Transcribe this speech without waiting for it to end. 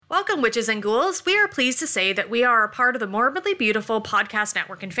Welcome, witches and ghouls. We are pleased to say that we are a part of the Morbidly Beautiful podcast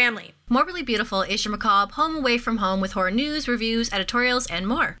network and family. Morbidly Beautiful is your macabre home away from home with horror news, reviews, editorials, and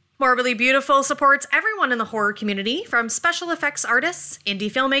more. Morbidly Beautiful supports everyone in the horror community, from special effects artists,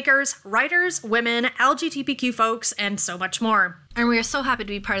 indie filmmakers, writers, women, LGBTQ folks, and so much more. And we are so happy to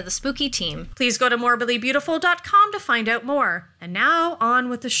be part of the spooky team. Please go to morbidlybeautiful.com to find out more. And now, on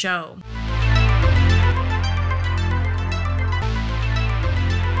with the show.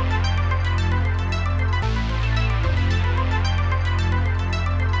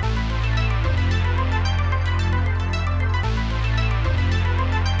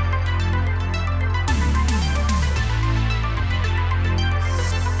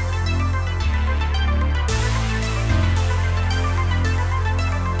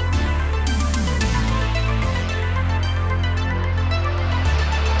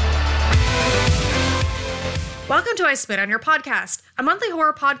 Welcome to I Spit on Your Podcast, a monthly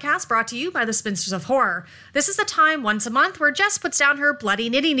horror podcast brought to you by the Spinsters of Horror. This is the time once a month where Jess puts down her bloody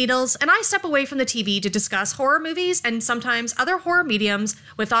knitting needles and I step away from the TV to discuss horror movies and sometimes other horror mediums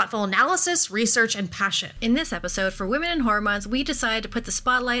with thoughtful analysis, research, and passion. In this episode for Women in Horror Month, we decided to put the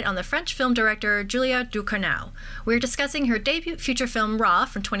spotlight on the French film director Julia Ducournau. We're discussing her debut feature film Raw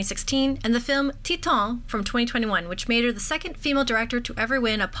from 2016 and the film Titan from 2021, which made her the second female director to ever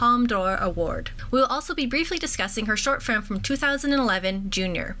win a Palme d'Or award. We will also be briefly discussing her short film from 2011,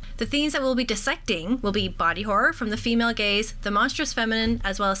 Junior. The themes that we'll be dissecting will be body horror from the female gaze, the monstrous feminine,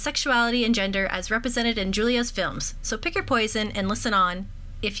 as well as sexuality and gender as represented in Julia's films. So pick your poison and listen on,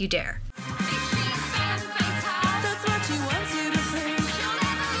 if you dare.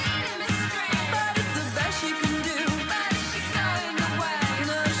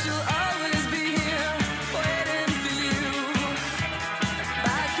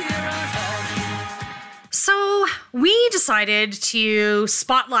 So we decided to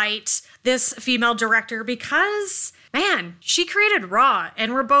spotlight this female director because, man, she created Raw,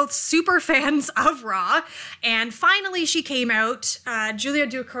 and we're both super fans of Raw. And finally, she came out, Julia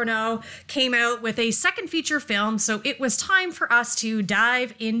Ducournau came out with a second feature film, so it was time for us to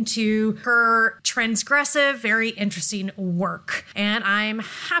dive into her transgressive, very interesting work. And I'm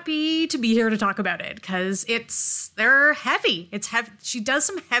happy to be here to talk about it, because they're heavy. It's heavy. She does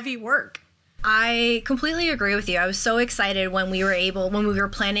some heavy work. I completely agree with you. I was so excited when we were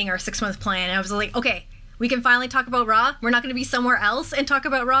planning our 6-month plan. I was like, okay, we can finally talk about Raw. We're not going to be somewhere else and talk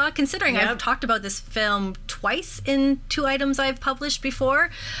about Raw, considering I've talked about this film twice in 2 items I've published before.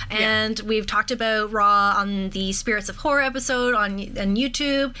 And we've talked about Raw on the Spirits of Horror episode on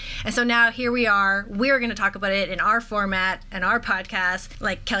YouTube. And so now here we are. We're going to talk about it in our format and our podcast,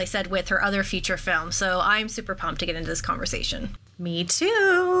 like Kelly said, with her other feature film. So I'm super pumped to get into this conversation. Me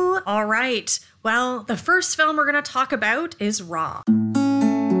too. All right. Well, the first film we're going to talk about is Raw.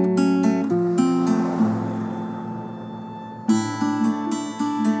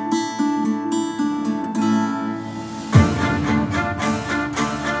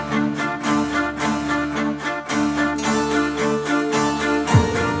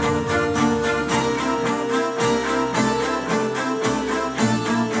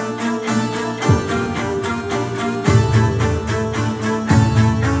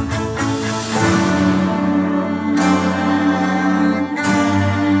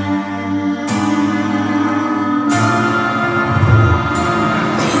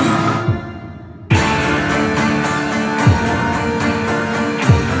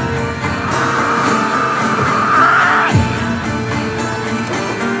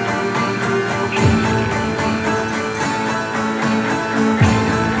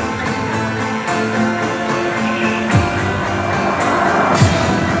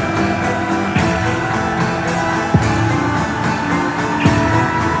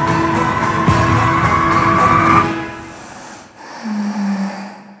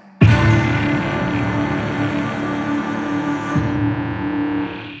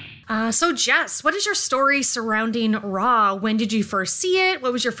 So Jess, what is your story surrounding Raw? When did you first see it?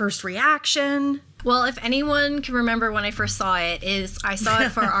 What was your first reaction? Well, if anyone can remember when I first saw it, I saw it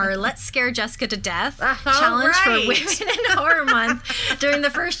for our Let's Scare Jessica to Death challenge for Women in Horror Month during the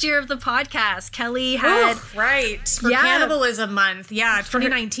first year of the podcast. Kelly had... For Cannibalism Month. Yeah,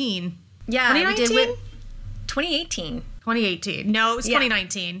 2019. Yeah, 2019? we did 2018. 2018. No, it was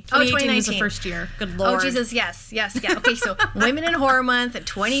 2019. 2019 was the first year. Good Lord. Oh, Jesus, yes. Yeah. Okay, so Women in Horror Month in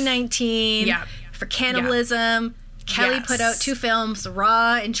 2019 for Cannibalism. Kelly put out 2 films,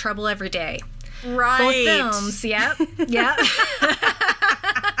 Raw and Trouble Every Day. Right. Both films, yep.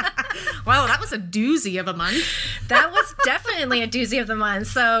 Wow, that was a doozy of a month. That was definitely a doozy of the month.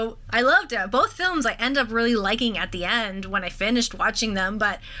 So I loved it. Both films I end up really liking at the end when I finished watching them.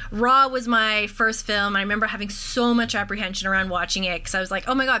 But Raw was my first film. I remember having so much apprehension around watching it because I was like,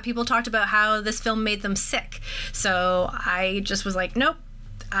 oh my God, people talked about how this film made them sick. So I just was like, nope.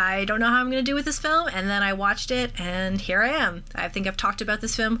 I don't know how I'm going to do with this film. And then I watched it, and here I am. I think I've talked about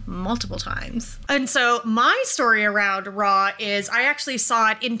this film multiple times. And so my story around Raw is I actually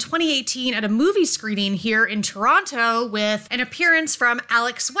saw it in 2018 at a movie screening here in Toronto with an appearance from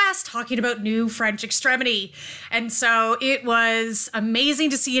Alex West talking about New French Extremity. And so it was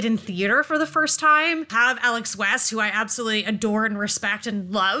amazing to see it in theater for the first time. Have Alex West, who I absolutely adore and respect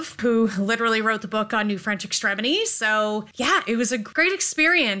and love, who literally wrote the book on New French Extremity. So yeah, it was a great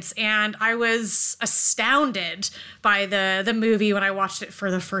experience. And I was astounded by the movie when I watched it for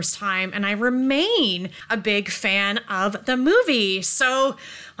the first time. And I remain a big fan of the movie. So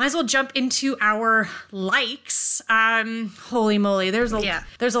might as well jump into our likes. Holy moly, there's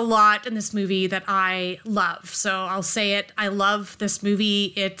a lot in this movie that I love. So I'll say it. I love this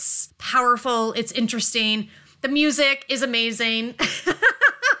movie. It's powerful. It's interesting. The music is amazing.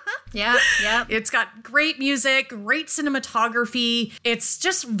 Yeah. It's got great music, great cinematography. It's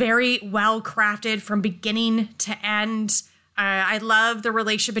just very well crafted from beginning to end. I love the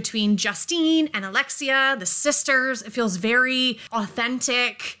relationship between Justine and Alexia, the sisters. It feels very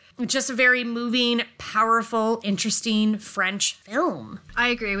authentic. Just a very moving, powerful, interesting French film. I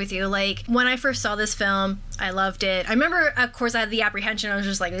agree with you. Like, when I first saw this film, I loved it. I remember, of course, I had the apprehension. I was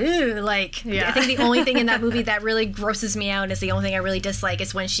just like, ooh, like, yeah. I think the only thing in that movie that really grosses me out is the only thing I really dislike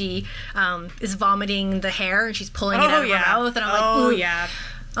is when she is vomiting the hair and she's pulling it out of her mouth. And I'm like, ooh. Yeah.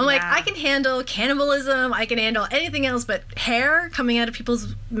 I'm like, I can handle cannibalism. I can handle anything else, but hair coming out of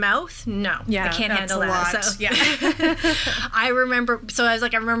people's mouth? No. Yeah, I can't handle that. Lot. So yeah. I remember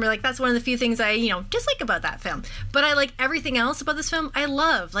that's one of the few things I, dislike about that film. But I like everything else about this film. I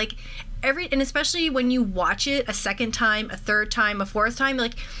love. Like, and especially when you watch it a second time, a third time, a fourth time,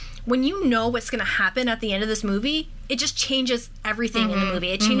 like, when you know what's going to happen at the end of this movie, it just changes everything in the movie.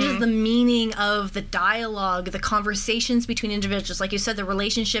 It changes the meaning of the dialogue, the conversations between individuals. Like you said, the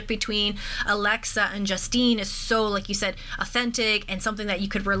relationship between Alexa and Justine is so, like you said, authentic and something that you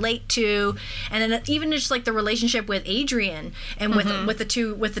could relate to. And then even just like the relationship with Adrian and with the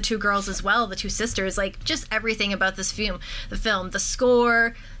two girls as well, the two sisters, like just everything about this film, the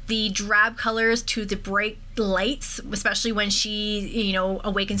score, the drab colors to the bright lights, especially when she,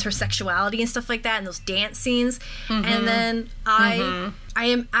 awakens her sexuality and stuff like that, and those dance scenes. And then I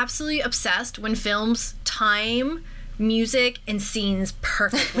am absolutely obsessed when films time music and scenes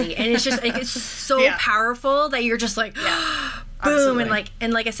perfectly, and it's just it's so powerful that you're just like boom. Absolutely.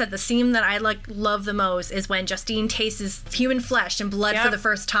 and like I said, the scene that I love the most is when Justine tastes human flesh and blood for the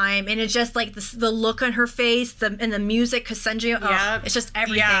first time, and it's just like the look on her face, and the music, Cassandra, it's just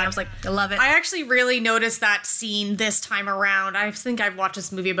everything. I was like, I love it. I actually really noticed that scene this time around. I think I've watched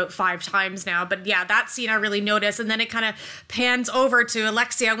this movie about 5 times now, but yeah, that scene I really noticed. And then it kind of pans over to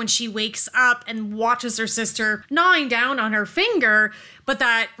Alexia when she wakes up and watches her sister gnawing down on her finger, but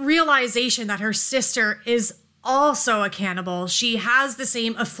that realization that her sister is also a cannibal. She has the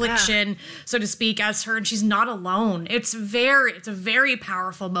same affliction, so to speak, as her, and she's not alone. It's a very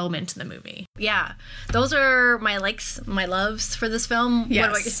powerful moment in the movie. Yeah. Those are my likes, my loves for this film. Yes. What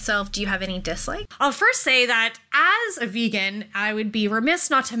about yourself? Do you have any dislike? I'll first say that as a vegan, I would be remiss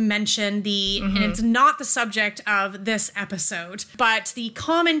not to mention and it's not the subject of this episode, but the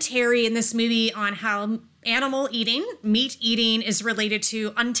commentary in this movie on how animal eating, meat eating, is related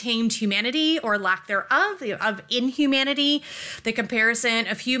to untamed humanity or lack thereof, of inhumanity, the comparison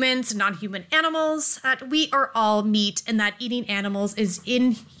of humans to non-human animals, that we are all meat and that eating animals is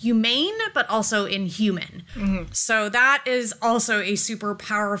inhumane, but also inhuman. So that is also a super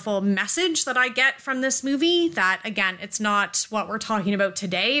powerful message that I get from this movie, that, again, it's not what we're talking about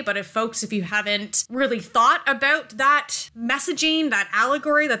today, but if you haven't really thought about that messaging, that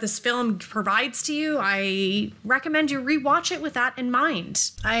allegory that this film provides to you, I recommend you rewatch it with that in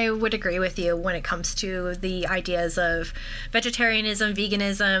mind. I would agree with you when it comes to the ideas of vegetarianism,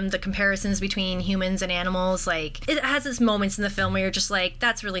 veganism, the comparisons between humans and animals. Like, it has its moments in the film where you're just like,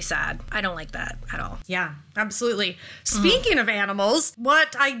 that's really sad. I don't like that at all. Yeah, absolutely. Speaking of animals,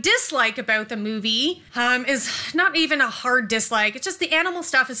 what I dislike about the movie is not even a hard dislike. It's just the animal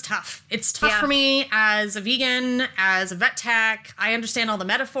stuff is tough. It's tough for me as a vegan, as a vet tech. I understand all the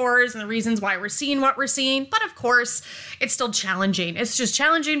metaphors and the reasons why we're seeing what we're seeing, but of course, it's still challenging. It's just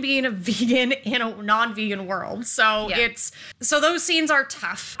challenging being a vegan in a non-vegan world. So so those scenes are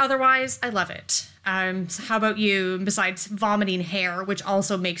tough. Otherwise, I love it. So how about you, besides vomiting hair, which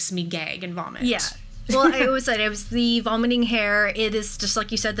also makes me gag and vomit? Yeah. Well, it was the vomiting hair. It is just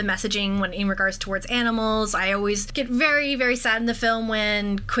like you said, the messaging when in regards towards animals. I always get very, very sad in the film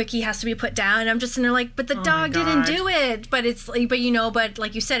when Quickie has to be put down. And I'm just in there like, but the dog didn't do it. But it's like, but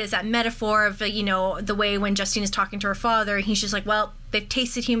like you said, it's that metaphor of the way when Justine is talking to her father, he's just like, well, they've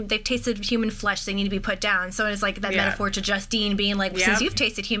tasted human flesh. They need to be put down. So it's like that metaphor to Justine being like, since you've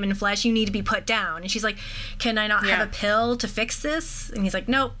tasted human flesh, you need to be put down. And she's like, can I not have a pill to fix this? And he's like,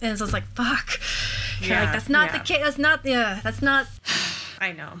 nope. And so it's like, fuck. Like, that's not the case. That's not.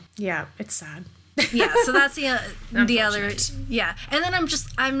 I know. Yeah, it's sad. Yeah, so that's the other. Yeah, and then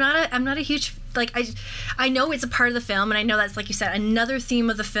I'm not a huge, like, I know it's a part of the film, and I know that's, like you said, another theme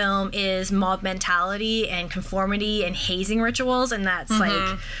of the film is mob mentality and conformity and hazing rituals, and that's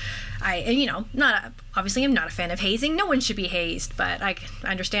like, I'm not a fan of hazing. No one should be hazed, but I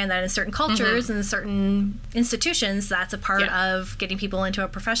understand that in certain cultures and certain institutions, that's a part of getting people into a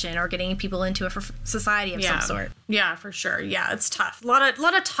profession or getting people into a society of some sort. Yeah, for sure. Yeah, it's tough. A lot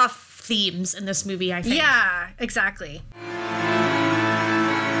of tough themes in this movie, I think. Yeah, exactly.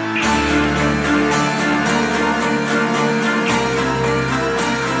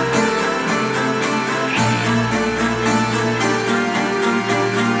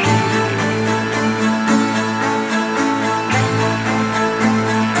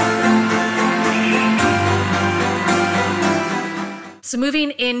 So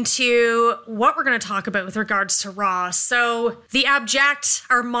moving into what we're going to talk about with regards to Raw. So the abject,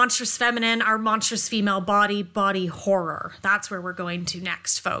 our monstrous feminine, our monstrous female body horror. That's where we're going to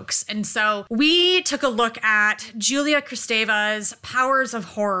next, folks. And so we took a look at Julia Kristeva's Powers of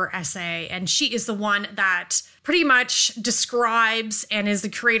Horror essay, and she is the one that pretty much describes and is the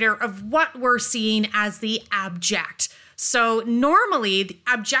creator of what we're seeing as the abject. So normally, the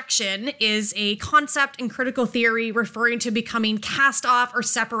abjection is a concept in critical theory referring to becoming cast off or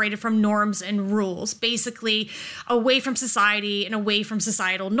separated from norms and rules, basically away from society and away from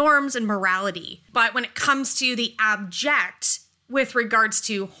societal norms and morality. But when it comes to the abject, with regards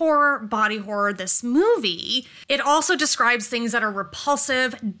to horror, body horror, this movie, it also describes things that are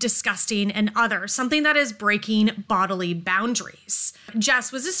repulsive, disgusting, and other, something that is breaking bodily boundaries.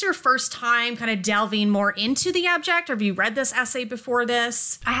 Jess, was this your first time kind of delving more into the abject, or have you read this essay before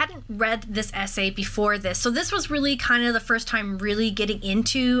this? I hadn't read this essay before this, so this was really kind of the first time really getting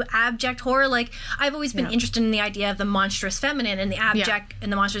into abject horror. Like, I've always been interested in the idea of the monstrous feminine, and the abject and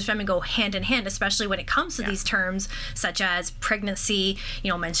the monstrous feminine go hand in hand, especially when it comes to these terms such as pregnancy,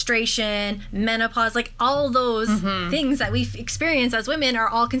 menstruation, menopause, like all those things that we experience as women are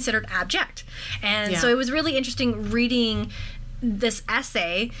all considered abject. And so it was really interesting reading this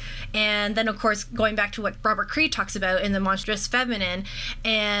essay, and then of course going back to what Robert Creed talks about in The Monstrous Feminine,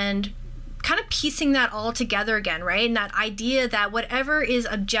 and kind of piecing that all together again, right? And that idea that whatever is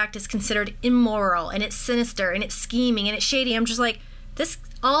abject is considered immoral, and it's sinister, and it's scheming, and it's shady. I'm just like,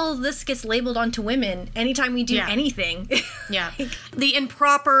 all this gets labeled onto women anytime we do anything. The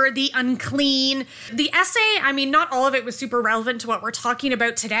improper, the unclean. The essay, I mean, not all of it was super relevant to what we're talking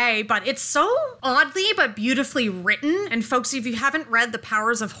about today, but it's so oddly but beautifully written. And folks, if you haven't read The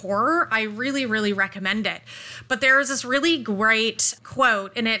Powers of Horror, I really, really recommend it. But there is this really great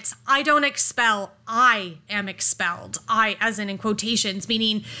quote, and it's, I don't expel, I am expelled. I, as in quotations,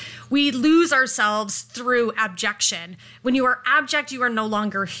 meaning we lose ourselves through abjection. When you are abject, you are no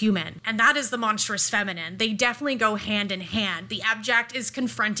longer human. And that is the monstrous feminine. They definitely go hand in hand. The abject is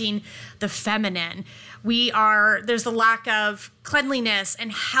confronting the feminine. There's the lack of cleanliness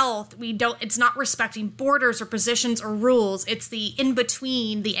and health. It's not respecting borders or positions or rules. It's the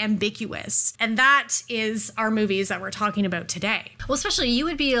in-between, the ambiguous. And that is our movies that we're talking about today. Well, especially you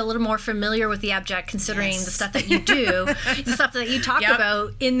would be a little more familiar with the abject considering the stuff that you do, the stuff that you talk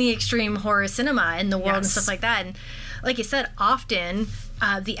about in the extreme horror cinema in the world and stuff like that. And like you said, often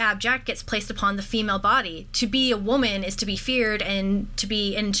the abject gets placed upon the female body. To be a woman is to be feared, and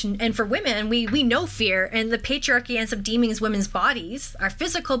for women, we know fear, and the patriarchy ends up deeming women's bodies, our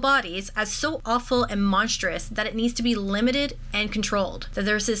physical bodies, as so awful and monstrous that it needs to be limited and controlled. That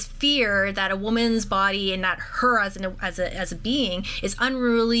there's this fear that a woman's body and that her as a being is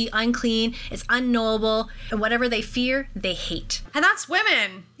unruly, unclean, it's unknowable, and whatever they fear, they hate. And that's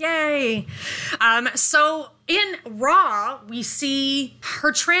women. Yay. So in Raw, we see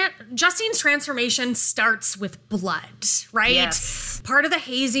Justine's transformation starts with blood, right? Yes. Part of the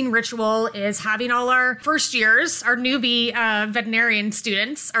hazing ritual is having all our first years, our newbie veterinary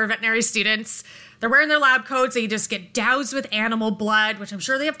students, they're wearing their lab coats. They just get doused with animal blood, which I'm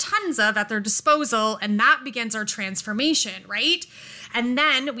sure they have tons of at their disposal. And that begins our transformation, right? And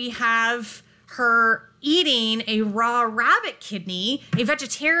then we have her eating a raw rabbit kidney, a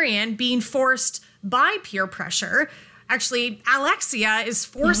vegetarian being forced by peer pressure. Actually, Alexia is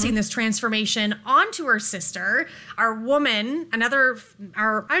forcing this transformation onto her sister, our woman,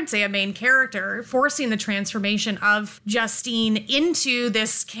 I'd say a main character, forcing the transformation of Justine into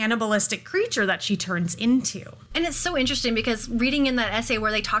this cannibalistic creature that she turns into. And it's so interesting because reading in that essay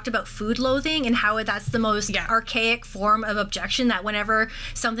where they talked about food loathing and how that's the most archaic form of objection, that whenever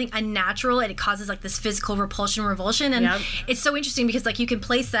something unnatural, it causes like this physical repulsion, revulsion. And it's so interesting because like you can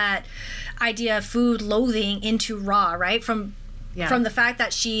place that idea of food loathing into Ra, right? From the fact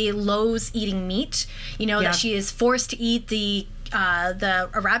that she loathes eating meat, that she is forced to eat a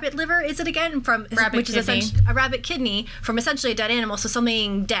rabbit liver, is it again? Which is essentially a rabbit kidney from essentially a dead animal, so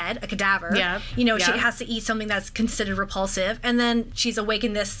something dead, a cadaver. She has to eat something that's considered repulsive, and then she's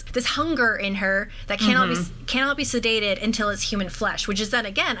awakened this hunger in her that cannot be sedated until it's human flesh, which is then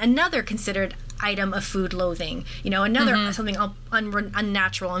again another considered item of food loathing. Another something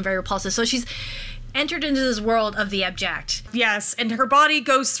unnatural and very repulsive. So she's entered into this world of the abject. Yes, and her body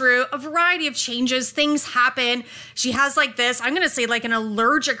goes through a variety of changes. Things happen. She has like this, I'm going to say like an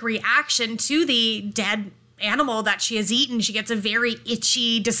allergic reaction to the dead animal that she has eaten. She gets a very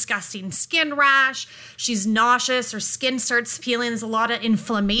itchy, disgusting skin rash. She's nauseous. Her skin starts peeling. There's a lot of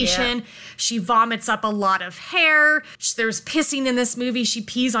inflammation. Yeah. She vomits up a lot of hair. There's pissing in this movie. She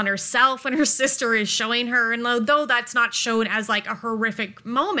pees on herself when her sister is showing her. And though that's not shown as like a horrific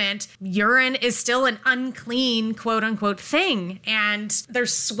moment, urine is still an unclean, quote unquote, thing. And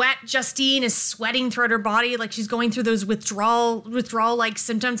there's sweat. Justine is sweating throughout her body. Like she's going through those withdrawal like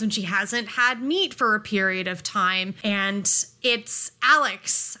symptoms when she hasn't had meat for a period of time. And it's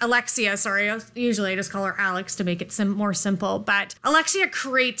Alexia, sorry, usually I just call her Alex to make it more simple, but Alexia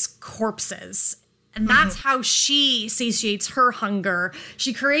creates corpses. And that's how she satiates her hunger.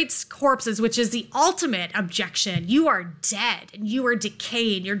 She creates corpses, which is the ultimate objection. You are dead and you are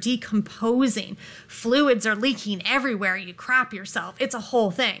decaying. You're decomposing. Fluids are leaking everywhere. You crap yourself. It's a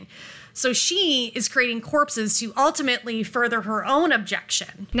whole thing. So she is creating corpses to ultimately further her own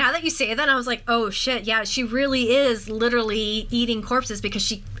objection. Now that you say that, I was like, oh shit, yeah, she really is literally eating corpses because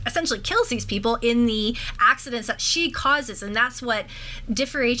she essentially kills these people in the accidents that she causes. And that's what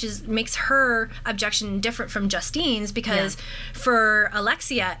makes her objection different from Justine's, because for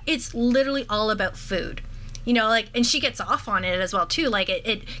Alexia, it's literally all about food. And she gets off on it as well, too. Like,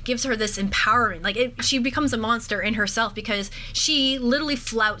 it gives her this empowerment. Like, she becomes a monster in herself because she literally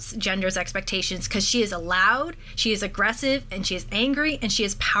flouts gender's expectations because she is loud, she is aggressive, and she is angry, and she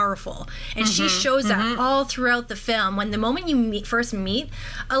is powerful. And she shows that all throughout the film. When the moment you first meet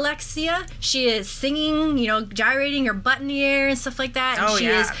Alexia, she is singing, gyrating her butt in the air and stuff like that. And she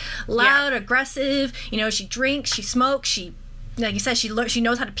is loud, aggressive. She drinks, she smokes, like you said, she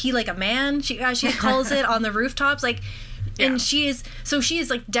knows how to pee like a man. She calls it on the rooftops. And she is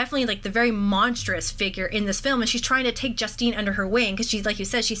like definitely like the very monstrous figure in this film. And she's trying to take Justine under her wing because she, like you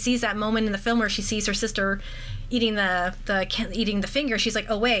said, she sees that moment in the film where she sees her sister eating the finger. She's like,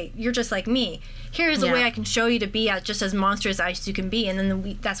 oh wait, you're just like me. Here's a way I can show you to be just as monstrous as you can be. And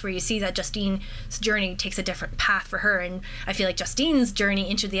then that's where you see that Justine's journey takes a different path for her. And I feel like Justine's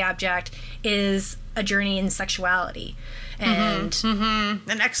journey into the abject is a journey in sexuality. And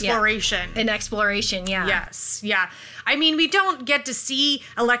an exploration. An exploration, yeah. Yes, yeah. I mean, we don't get to see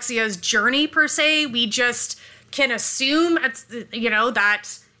Alexia's journey per se. We just can assume,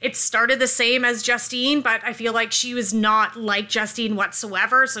 that it started the same as Justine, but I feel like she was not like Justine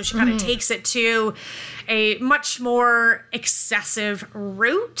whatsoever. So she kind of takes it to a much more excessive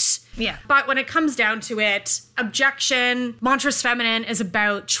route. Yeah. But when it comes down to it, objection, Monstrous Feminine is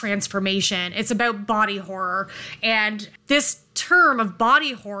about transformation. It's about body horror. And this term of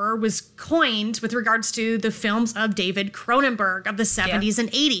body horror was coined with regards to the films of David Cronenberg of the 70s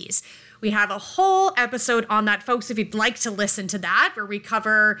and 80s. We have a whole episode on that, folks, if you'd like to listen to that, where we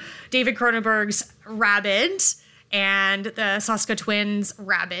cover David Cronenberg's Rabid and the Soska Twins'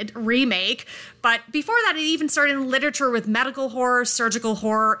 Rabid remake. But before that, it even started in literature with medical horror, surgical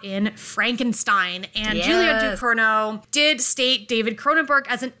horror in Frankenstein. And Julia Ducournau did state David Cronenberg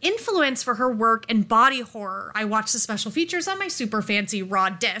as an influence for her work in body horror. I watched the special features on my super fancy raw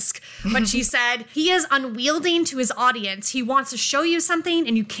disc. But she said, he is unwielding to his audience. He wants to show you something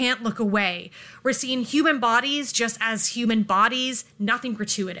and you can't look away. We're seeing human bodies just as human bodies, nothing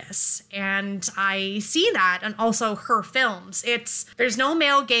gratuitous. And I see that, and also her films. There's no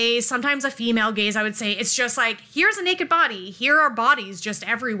male gaze, sometimes a female gaze, I would say. It's just like, here's a naked body, here are bodies just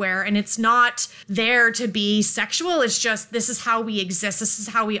everywhere, and it's not there to be sexual. It's just, this is how we exist, this is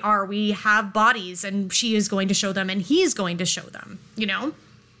how we are. We have bodies, and she is going to show them, and he's going to show them,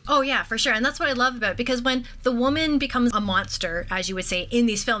 Oh, yeah, for sure. And that's what I love about it, because when the woman becomes a monster, as you would say, in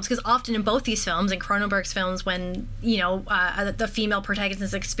these films, because often in both these films, in Cronenberg's films, when, the female protagonist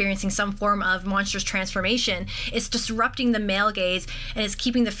is experiencing some form of monstrous transformation, it's disrupting the male gaze and it's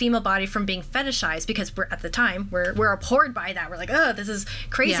keeping the female body from being fetishized, because at the time, we're abhorred by that. We're like, oh, this is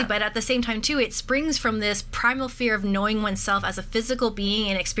crazy. Yeah. But at the same time, too, it springs from this primal fear of knowing oneself as a physical being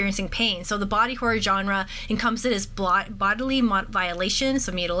and experiencing pain. So the body horror genre encompasses bodily violation,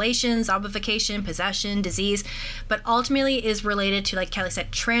 so mutilation, zombification, possession, disease, but ultimately is related to, like Kelly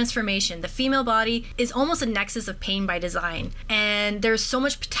said, transformation. The female body is almost a nexus of pain by design, and there's so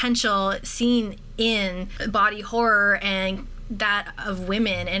much potential seen in body horror and that of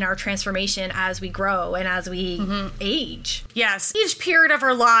women in our transformation as we grow and as we age. Yes, each period of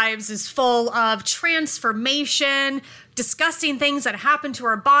our lives is full of transformation, disgusting things that happen to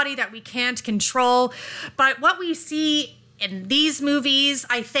our body that we can't control. But what we see in these movies,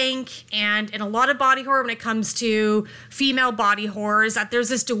 I think, and in a lot of body horror when it comes to female body horror, is that there's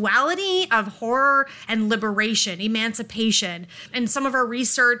this duality of horror and liberation, emancipation. In some of our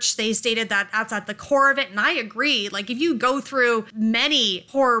research, they stated that that's at the core of it, and I agree. Like, if you go through many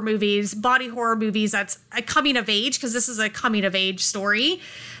horror movies, body horror movies, that's a coming of age, because this is a coming of age story,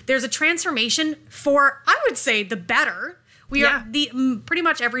 there's a transformation for, I would say, the better. Pretty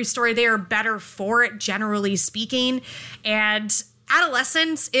much every story, they are better for it, generally speaking. And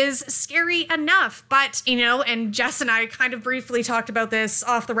adolescence is scary enough, but, and Jess and I kind of briefly talked about this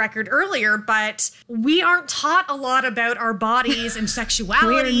off the record earlier, but we aren't taught a lot about our bodies and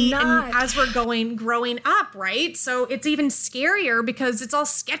sexuality and as we're growing up, right? So it's even scarier because it's all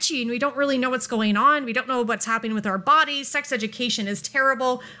sketchy and we don't really know what's going on. We don't know what's happening with our bodies. Sex education is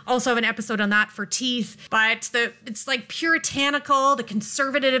terrible. Also have an episode on that for Teeth, but it's like puritanical, the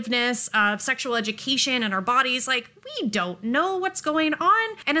conservativeness of sexual education and our bodies, like, we don't know what's going on.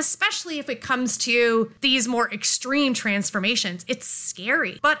 And especially if it comes to these more extreme transformations, it's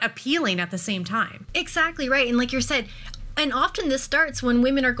scary, but appealing at the same time. Exactly right. And like you said, and often this starts when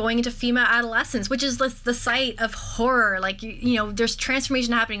women are going into female adolescence, which is the site of horror. Like, there's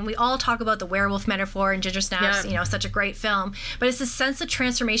transformation happening. We all talk about the werewolf metaphor and Ginger Snaps, such a great film. But it's a sense of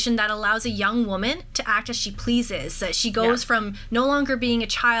transformation that allows a young woman to act as she pleases. That she goes from no longer being a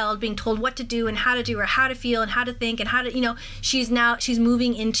child, being told what to do and how to do, or how to feel and how to think and how to, she's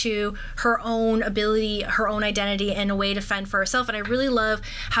moving into her own ability, her own identity, and a way to fend for herself. And I really love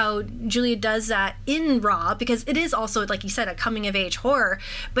how Julia does that in Raw, because it is also, like you said, a coming-of-age horror,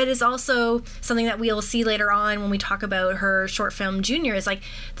 but it's also something that we'll see later on when we talk about her short film Junior, is like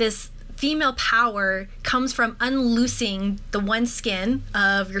this female power comes from unloosing the one skin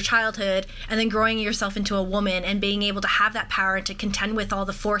of your childhood and then growing yourself into a woman and being able to have that power and to contend with all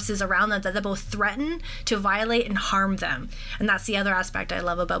the forces around them that they both threaten to violate and harm them. And that's the other aspect I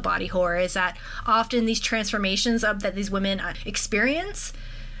love about body horror, is that often these transformations that these women experience,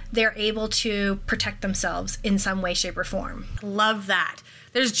 they're able to protect themselves in some way, shape, or form. Love that.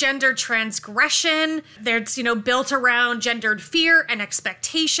 There's gender transgression. There's, built around gendered fear and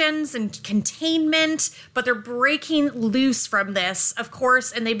expectations and containment, but they're breaking loose from this, of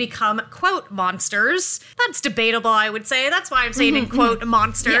course, and they become, quote, monsters. That's debatable, I would say. That's why I'm saying in quote,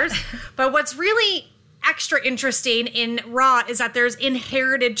 monsters. Yeah. But what's really extra interesting in Raw is that there's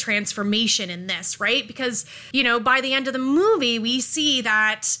inherited transformation in this, right? Because, by the end of the movie, we see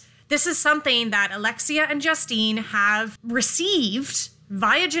that this is something that Alexia and Justine have received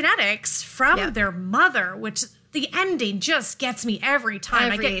via genetics from their mother, which the ending just gets me every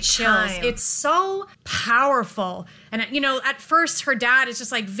time. I get chills. It's so powerful. And, at first her dad is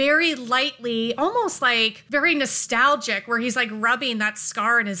just like very lightly, almost like very nostalgic, where he's like rubbing that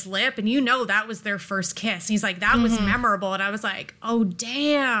scar in his lip. And that was their first kiss. And he's like, that was memorable. And I was like, oh,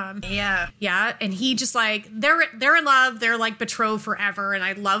 damn. Yeah. Yeah. And he just like, they're in love. They're like betrothed forever. And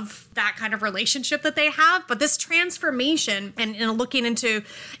I love that kind of relationship that they have. But this transformation and looking into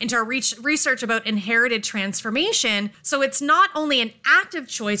our research about inherited transformation. So it's not only an active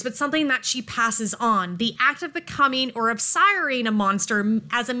choice, but something that she passes on. The act of becoming or of siring a monster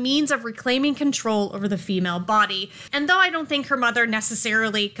as a means of reclaiming control over the female body. And though I don't think her mother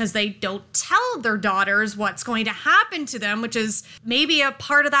necessarily, because they don't tell their daughters what's going to happen to them, which is maybe a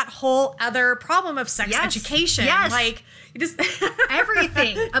part of that whole other problem of sex education. Yes. Like, just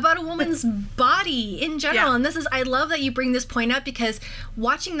everything about a woman's body in general. And I love that you bring this point up, because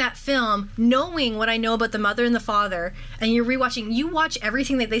watching that film, knowing what I know about the mother and the father, and you're rewatching, you watch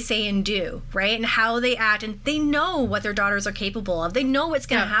everything that they say and do, right? And how they act, and they know what their daughters are capable of. They know what's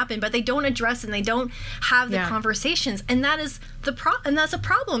going to happen, but they don't address and they don't have the conversations. And that is and that's a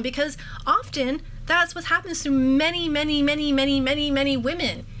problem, because often that's what happens to many, many, many, many, many, many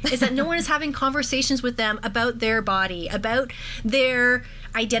women. is that no one is having conversations with them about their body, about their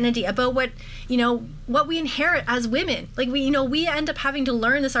identity, about what we inherit as women. Like we end up having to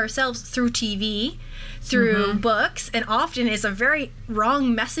learn this ourselves through TV, through books, and often it's a very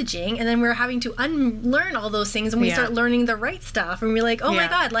wrong messaging, and then we're having to unlearn all those things, and we start learning the right stuff, and we're like, oh my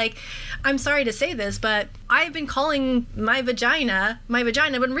god, like, I'm sorry to say this, but I've been calling my vagina,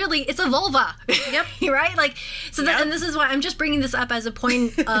 but really it's a vulva. Yep. Right? Like, so that, and this is why I'm just bringing this up as a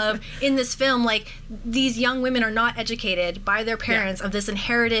point of, in this film, like, these young women are not educated by their parents of this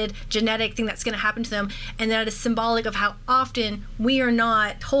inherited genetic thing that's going to happen to them, and that is symbolic of how often we are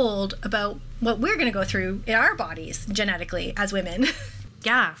not told about what we're going to go through in our bodies genetically as women.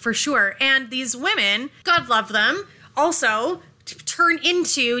 Yeah, for sure. And these women, God love them, also turn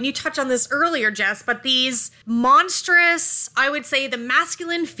into, and you touched on this earlier, Jess, but these monstrous, I would say, the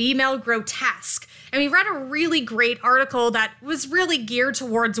masculine female grotesque. And we read a really great article that was really geared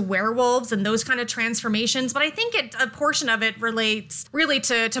towards werewolves and those kind of transformations. But I think a portion of it relates really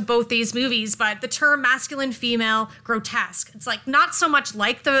to both these movies. But the term masculine, female, grotesque, it's like not so much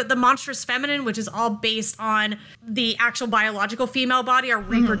like the monstrous feminine, which is all based on the actual biological female body, our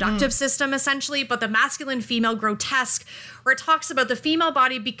reproductive system, essentially. But the masculine, female, grotesque, where it talks about the female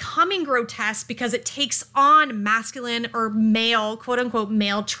body becoming grotesque because it takes on masculine or male, quote unquote,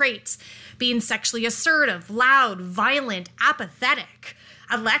 male traits. Being sexually assertive, loud, violent, apathetic.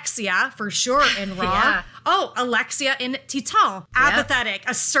 Alexia, for sure, in Raw. Yeah. Oh, Alexia in Titan. Apathetic,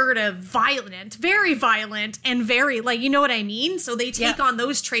 assertive, violent, and very, like, you know what I mean? So they take on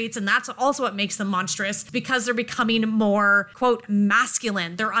those traits, and that's also what makes them monstrous, because they're becoming more, quote,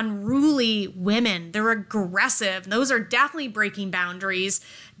 masculine. They're unruly women. They're aggressive. Those are definitely breaking boundaries,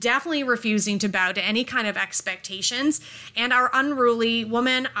 definitely refusing to bow to any kind of expectations. And our unruly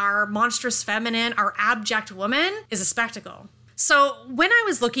woman, our monstrous feminine, our abject woman is a spectacle. So when I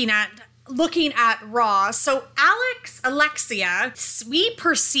was looking at Raw, so Alexia, we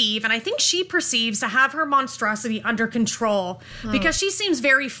perceive, and I think she perceives, to have her monstrosity under control because she seems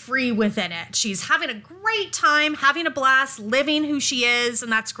very free within it. She's having a great time, having a blast, living who she is,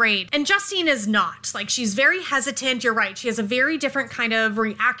 and that's great. And Justine is not. Like, she's very hesitant. You're right. She has a very different kind of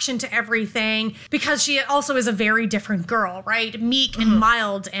reaction to everything because she also is a very different girl, right? Meek and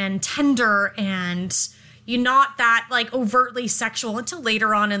mild and tender, and you're not that, like, overtly sexual until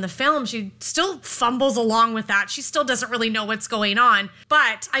later on in the film. She still fumbles along with that. She still doesn't really know what's going on.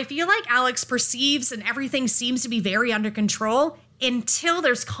 But I feel like Alex perceives, and everything seems to be very under control until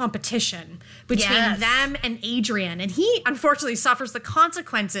there's competition between them and Adrian. And he, unfortunately, suffers the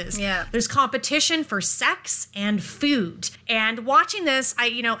consequences. Yeah. There's competition for sex and food. And watching this,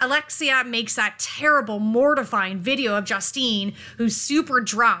 Alexia makes that terrible, mortifying video of Justine, who's super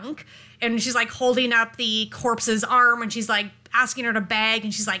drunk. And she's, like, holding up the corpse's arm, and she's, like, asking her to beg,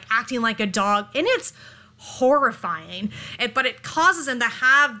 and she's, like, acting like a dog. And it's horrifying. But it causes him to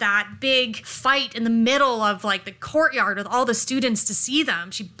have that big fight in the middle of, like, the courtyard with all the students to see them.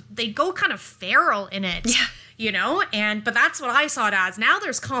 They go kind of feral in it. Yeah. But that's what I saw it as. Now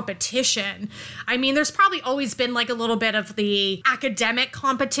there's competition. I mean, there's probably always been, like, a little bit of the academic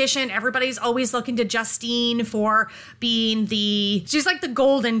competition. Everybody's always looking to Justine for being she's like the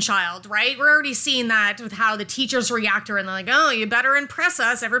golden child, right? We're already seeing that with how the teachers react to her, and they're like, oh, you better impress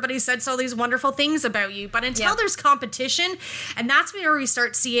us. Everybody said all these wonderful things about you. But until there's competition, and that's where we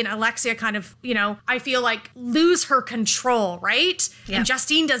start seeing Alexia kind of, I feel like, lose her control, right? Yeah. And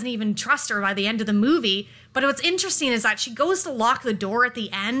Justine doesn't even trust her by the end of the movie. But what's interesting is that she goes to lock the door at the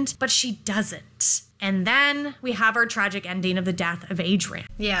end, but she doesn't. And then we have our tragic ending of the death of Adrian.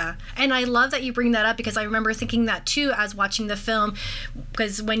 Yeah. And I love that you bring that up, because I remember thinking that too as watching the film.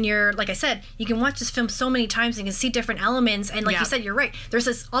 Because when you're, like I said, you can watch this film so many times and you can see different elements. And like you said, you're right. There's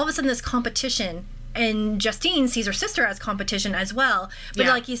this, all of a sudden, this competition. And Justine sees her sister as competition as well.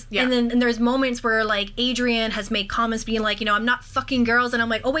 But and then there's moments where, like, Adrian has made comments being like, I'm not fucking girls. And I'm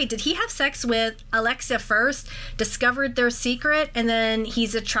like, oh wait, did he have sex with Alexia first, discovered their secret, and then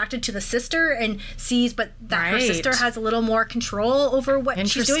he's attracted to the sister and sees that her sister has a little more control over what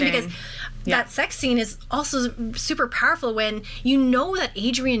she's doing? Because that sex scene is also super powerful when you know that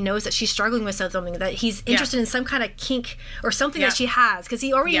Adrian knows that she's struggling with something, that he's interested in some kind of kink or something that she has, because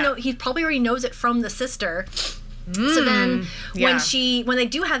he probably already knows it from the sister. So then when they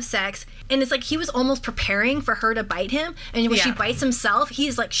do have sex, and it's like he was almost preparing for her to bite him, and when she bites himself,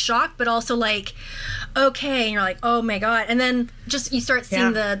 he's like shocked but also like, okay, and you're like, oh my god. And then just you start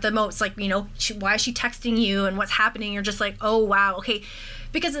seeing the motes, like, why is she texting you and what's happening. You're just like, oh wow, okay.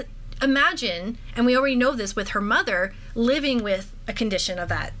 Because imagine, and we already know this with her mother, living with a condition of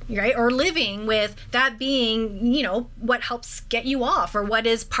that, right? Or living with that being, you know, what helps get you off, or what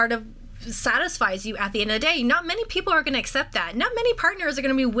is part of satisfies you at the end of the day. Not many people are going to accept that. Not many partners are going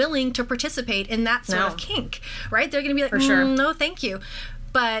to be willing to participate in that sort of kink, right? They're going to be like, sure. No, thank you.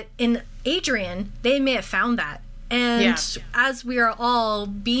 But in Adrian, they may have found that. And as we are all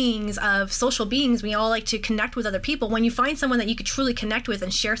beings of social beings, we all like to connect with other people. When you find someone that you could truly connect with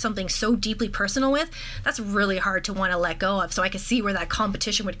and share something so deeply personal with, that's really hard to want to let go of. So I could see where that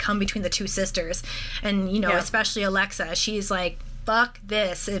competition would come between the two sisters. And, you know, especially Alexa, she's like, fuck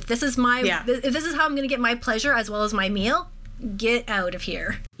this. If this is if this is how I'm going to get my pleasure as well as my meal, get out of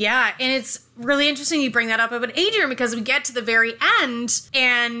here. Yeah, and it's really interesting you bring that up about Adrian, because we get to the very end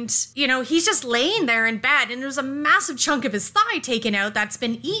and, you know, he's just laying there in bed and there's a massive chunk of his thigh taken out that's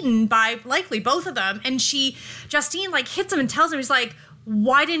been eaten by likely both of them. And Justine like hits him and tells him, he's like,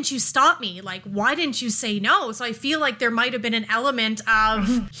 why didn't you stop me? Like, why didn't you say no? So I feel like there might have been an element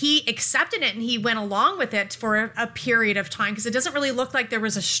of he accepted it and he went along with it for a period of time, because it doesn't really look like there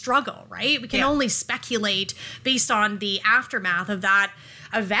was a struggle, right? We can only speculate based on the aftermath of that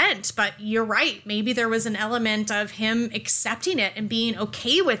event. But you're right. Maybe there was an element of him accepting it and being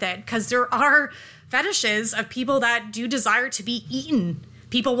okay with it, because there are fetishes of people that do desire to be eaten.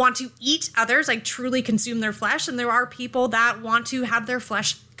 People want to eat others, like truly consume their flesh, and there are people that want to have their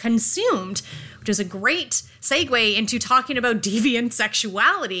flesh consumed, which is a great segue into talking about deviant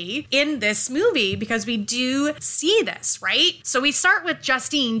sexuality in this movie, because we do see this, right? So we start with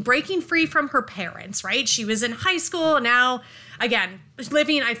Justine breaking free from her parents, right? She was in high school, now, again,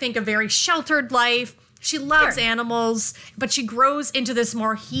 living, I think, a very sheltered life. She loves animals, but she grows into this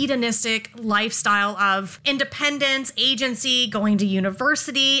more hedonistic lifestyle of independence, agency, going to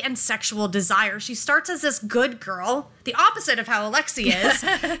university, and sexual desire. She starts as this good girl, the opposite of how Alexi is.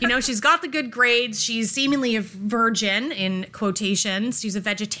 You know, she's got the good grades. She's seemingly a virgin, in quotations. She's a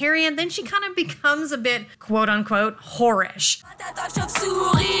vegetarian. Then she kind of becomes a bit, quote unquote, whorish.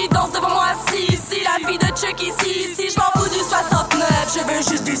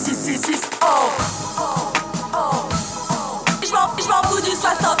 Je m'en fous du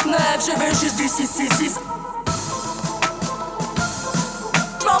 69, je veux juste du 666.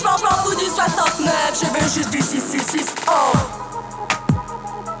 Je m'en fous du 69, je veux juste du 666. Oh.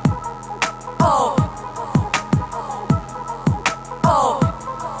 Oh. Oh.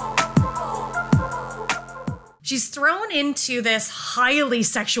 She's thrown into this highly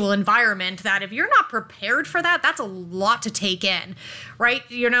sexual environment that if you're not prepared for that, that's a lot to take in, right?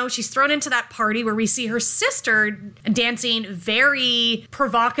 You know, she's thrown into that party where we see her sister dancing very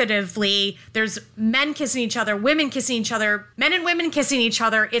provocatively. There's men kissing each other, women kissing each other, men and women kissing each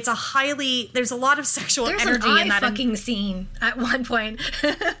other. It's there's a lot of sexual energy in that. There's an fucking scene at one point.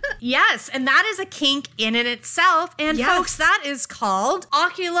 Yes, and that is a kink in and itself. And folks, that is called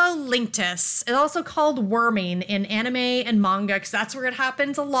oculolinctus. It's also called worming in anime and manga, because that's where it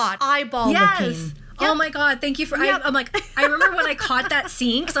happens a lot. Eyeball looking. Oh my God, thank you for... I'm like, I remember when I caught that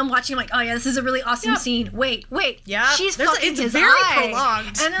scene, because I'm watching, I'm like, oh yeah, this is a really awesome scene. Wait. Yeah. She's fucking his very eye.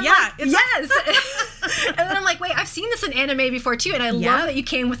 prolonged. And I'm like, yes. And then I'm like, wait, I've seen this in anime before too, and I love that you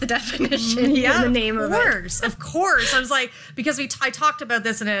came with the definition in the name of it. Of course. I was like, because I talked about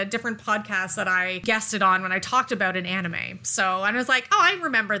this in a different podcast that I guested on when I talked about an anime. So, and I was like, oh, I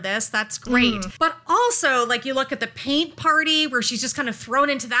remember this. That's great. But also, like, you look at the paint party where she's just kind of thrown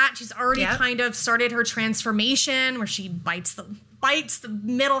into that. She's already kind of started her transformation where she bites the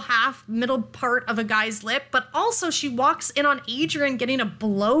middle part of a guy's lip, but also she walks in on Adrian getting a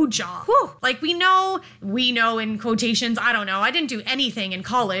blowjob. Like we know in quotations, I don't know. I didn't do anything in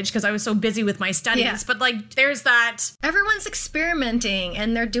college because I was so busy with my studies, but like there's that. Everyone's experimenting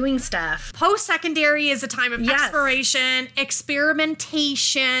and they're doing stuff. Post-secondary is a time of exploration,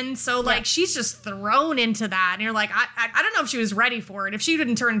 experimentation. So like she's just thrown into that. And you're like, I don't know if she was ready for it. If she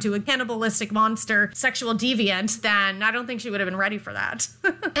didn't turn into a cannibalistic monster, sexual deviant, then I don't think she would have been ready for that.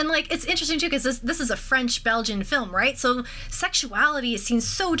 And like it's interesting too because this is a French-Belgian film, right? So sexuality is seen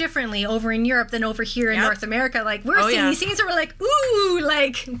so differently over in Europe than over here in North America. Like we're seeing these scenes where we're like, ooh,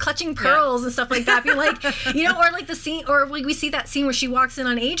 like clutching pearls and stuff like that. Being like, you know, or like the scene, or we see that scene where she walks in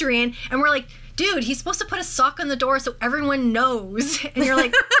on Adrian and we're like, dude, he's supposed to put a sock on the door so everyone knows. And you're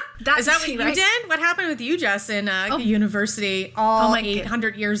like, is that what you did? What happened with you, Jess, in university? All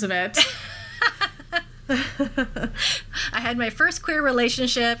 800 years of it. I had my first queer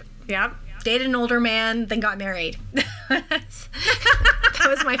relationship. Dated an older man, then got married. That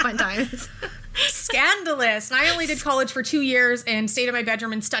was my fun times. Scandalous. And I only did college for 2 years and stayed in my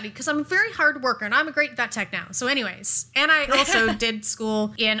bedroom and studied because I'm a very hard worker and I'm a great vet tech now. So anyways, and I also did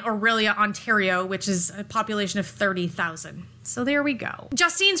school in Orillia, Ontario, which is a population of 30,000. So there we go.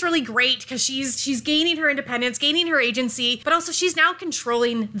 Justine's really great because she's gaining her independence, gaining her agency, but also she's now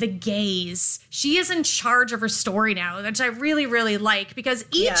controlling the gaze. She is in charge of her story now, which I really, really like, because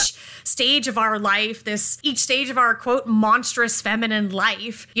each stage of our life, each stage of our, quote, monstrous feminine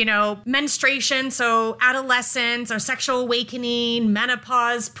life, you know, menstruation, so adolescence, our sexual awakening,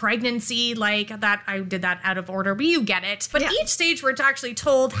 menopause, pregnancy, like that, I did that out of order, but you get it. But each stage we're actually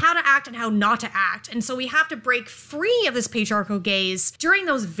told how to act and how not to act. And so we have to break free of this patriarchal gaze during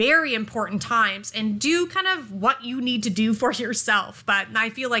those very important times and do kind of what you need to do for yourself. But I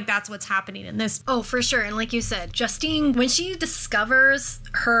feel like that's what's happening in this. Oh, for sure. And like you said, Justine, when she discovers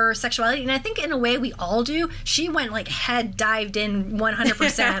her sexuality, and I think in a way we all do, she went like head dived in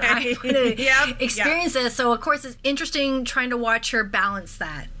 100%. I want to experience this. So of course it's interesting trying to watch her balance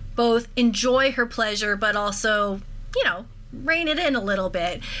that. Both enjoy her pleasure, but also, you know, rein it in a little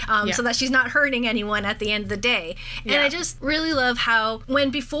bit so that she's not hurting anyone at the end of the day. And I just really love how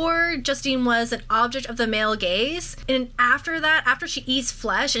when before Justine was an object of the male gaze, and after that, after she eats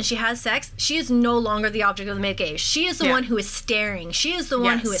flesh and she has sex, she is no longer the object of the male gaze. She is the one who is staring. She is the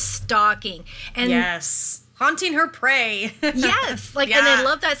one who is stalking. And haunting her prey. Yes. Like, and I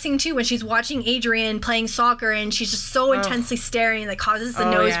love that scene too when she's watching Adrian playing soccer and she's just so intensely staring that causes the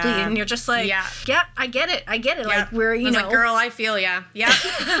nosebleed. And you're just like, I get it. Like, we're, you know. Like, girl, I feel ya. Yeah.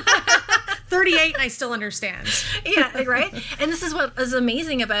 38 and I still understand. Like, right? And this is what is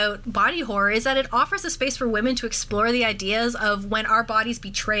amazing about body horror is that it offers a space for women to explore the ideas of when our bodies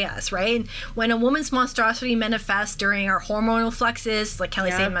betray us, right? When a woman's monstrosity manifests during our hormonal fluxes, like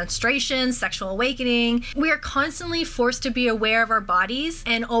Kelly said, menstruation, sexual awakening, we are constantly forced to be aware of our bodies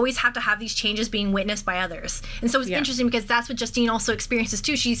and always have to have these changes being witnessed by others. And so it's interesting because that's what Justine also experiences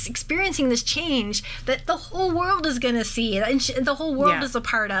too. She's experiencing this change that the whole world is going to see and the whole world is a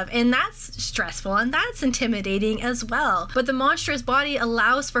part of. And that's stressful and that's intimidating as well. But the monstrous body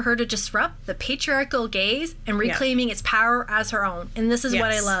allows for her to disrupt the patriarchal gaze and reclaiming its power as her own. And this is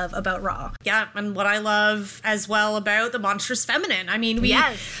what I love about Raw. Yeah, and what I love as well about the monstrous feminine. I mean,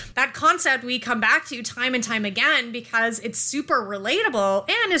 that concept we come back to time and time again because it's super relatable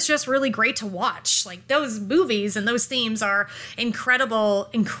and it's just really great to watch. Like, those movies and those themes are incredible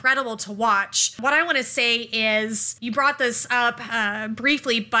to watch. What I want to say is, you brought this up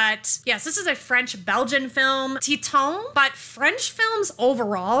briefly, but yes, this is a French-Belgian film, Titan, but French films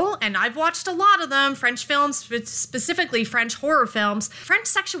overall, and I've watched a lot of them, French films, specifically French horror films, French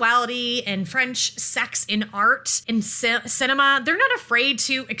sexuality and French sex in art, in cinema, they're not afraid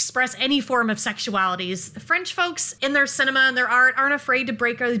to express any form of sexualities. French folks in their cinema and their art aren't afraid to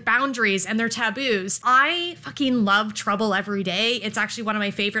break those boundaries and their taboos. I fucking love Trouble Every Day. It's actually one of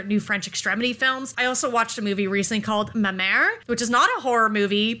my favorite new French extremity films. I also watched a movie recently called Ma Mère, which is not a horror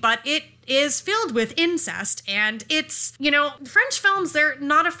movie, but it is filled with incest. And it's, you know, French films, they're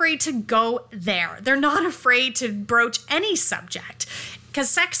not afraid to go there. They're not afraid to broach any subject. Because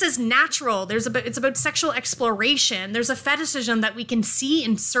sex is natural. It's about sexual exploration. There's a fetishism that we can see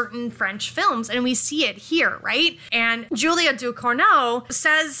in certain French films, and we see it here, right? And Julia Ducournau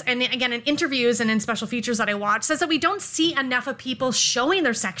says, and again in interviews and in special features that I watch, says that we don't see enough of people showing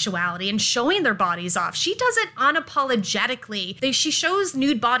their sexuality and showing their bodies off. She does it unapologetically. She shows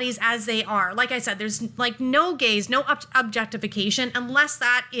nude bodies as they are. Like I said, there's like no gaze, no objectification, unless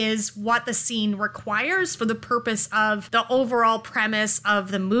that is what the scene requires for the purpose of the overall premise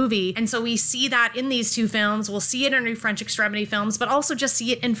of the movie. And so we see that in these two films. We'll see it in our French extremity films, but also just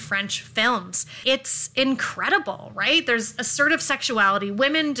see it in French films. It's incredible, right? There's assertive sexuality,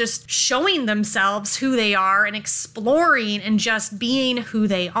 women just showing themselves who they are and exploring and just being who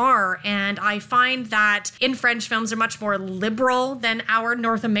they are. And I find that in French films, they're much more liberal than our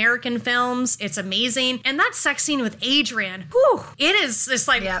North American films. It's amazing. And that sex scene with Adrian, it is just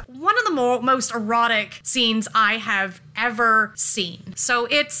like one of the most erotic scenes I have ever seen. So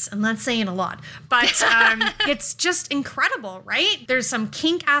it's, and that's saying a lot, but it's just incredible, right? There's some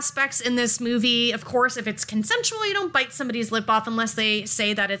kink aspects in this movie. Of course, if it's consensual, you don't bite somebody's lip off unless they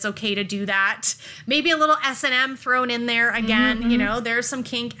say that it's okay to do that. Maybe a little S&M thrown in there again. You know, there's some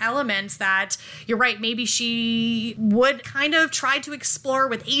kink elements that you're right. Maybe she would kind of try to explore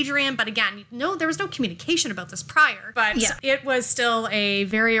with Adrian, but again, no, there was no communication about this prior, but it was still a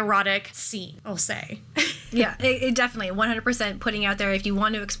very erotic scene, I'll say. It definitely 100% putting out there, if you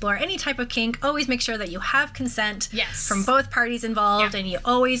want to explore any type of kink, always make sure that you have consent from both parties involved, and you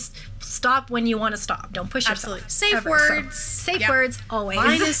always stop when you want to stop. Don't push yourself. Safe words. Safe words, always.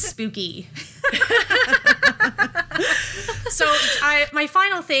 Mine is spooky. So my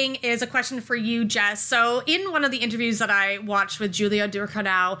final thing is a question for you, Jess. So in one of the interviews that I watched with Julia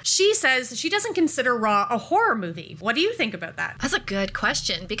Ducournau, she says she doesn't consider Raw a horror movie. What do you think about that? That's a good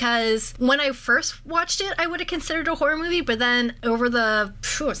question, because when I first watched it, I would have considered it a horror movie, but then over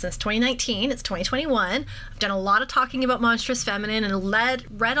since 2019, it's 2021, I've done a lot of talking about Monstrous Feminine and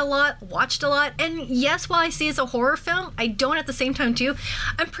read a lot, watched a lot, and yes, while I see it as a horror film, I don't at the same time too.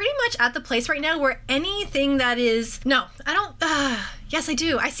 I'm pretty much at the place right now where anything that is... No, I don't... Yes, I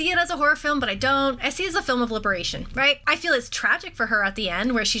do. I see it as a horror film, but I don't. I see it as a film of liberation, right? I feel it's tragic for her at the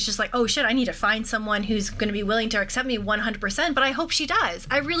end, where she's just like, oh shit, I need to find someone who's going to be willing to accept me 100%, but I hope she does.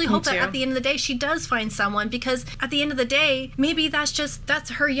 I really hope that at the end of the day, she does find someone, because at the end of the day, maybe that's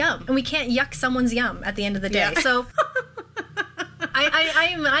her yum, and we can't yuck someone's yum at the end of the day. Yeah. So...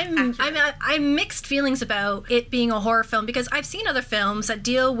 I'm mixed feelings about it being a horror film, because I've seen other films that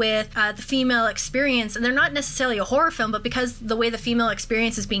deal with the female experience, and they're not necessarily a horror film, but because the way the female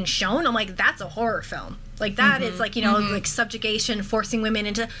experience is being shown, I'm like, that's a horror film. Like, that is like, like subjugation, forcing women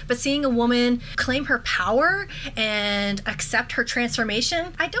into... But seeing a woman claim her power and accept her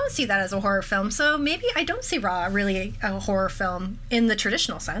transformation, I don't see that as a horror film. So maybe I don't see Raw really a horror film in the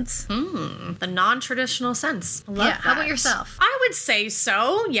traditional sense. The non-traditional sense. Love that. How about yourself? I would say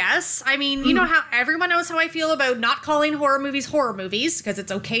so, yes. I mean, you know how everyone knows how I feel about not calling horror movies, because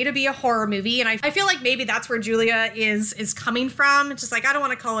it's okay to be a horror movie. And I feel like maybe that's where Julia is coming from. It's just like, I don't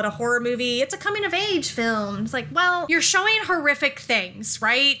want to call it a horror movie. It's a coming-of-age film. It's like, well, you're showing horrific things,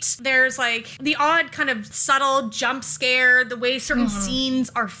 right? There's like the odd kind of subtle jump scare, the way certain scenes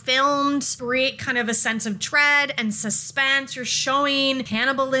are filmed create kind of a sense of dread and suspense. You're showing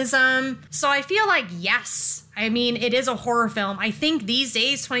cannibalism. So I feel like, yes, I mean, it is a horror film. I think these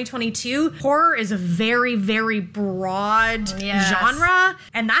days, 2022, horror is a very, very broad genre,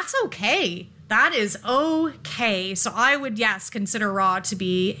 and that's okay. That is okay. So I would, yes, consider Raw to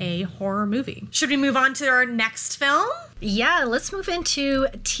be a horror movie. Should we move on to our next film? Yeah, let's move into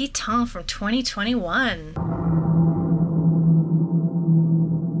Titane from 2021.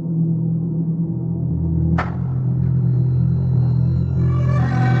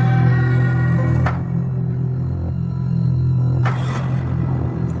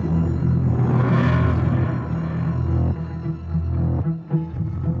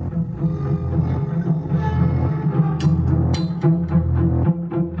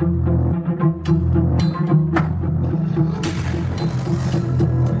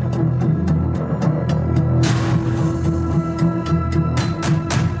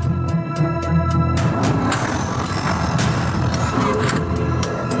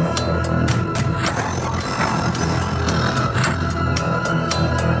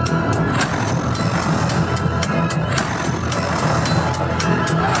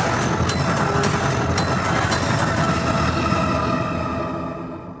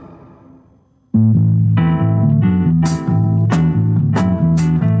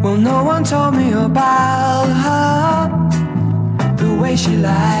 Told me about her, the way she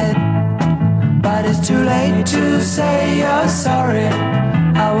lied, but it's too late to say you're sorry.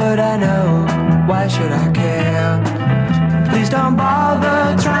 How would I know? Why should I care? Please don't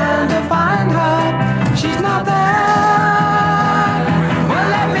bother trying to find her. She's not there. Well,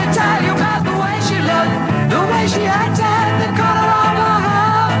 let me tell you about the way she looked, the way she acted, the color of her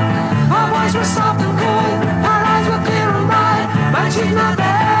hair. Her voice was soft and cool, her eyes were clear and bright, but she's not there.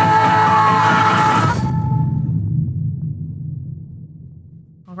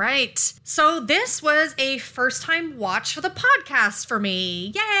 Right. So this was a first time watch for the podcast for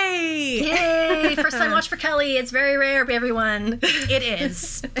me. Yay! Yay! First time watch for Kelly. It's very rare, everyone. It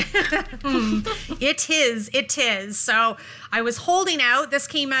is. It is. So I was holding out. This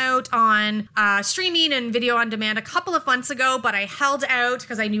came out on streaming and video on demand a couple of months ago, but I held out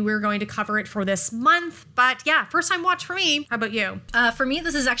because I knew we were going to cover it for this month. But yeah, first time watch for me. How about you? For me,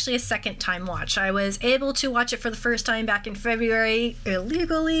 this is actually a second time watch. I was able to watch it for the first time back in February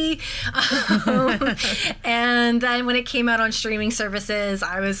illegally. And then when it came out on streaming services,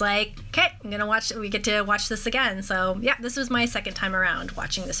 I was like, okay, I'm going to watch it. We get to watch this again. So yeah, this was my second time around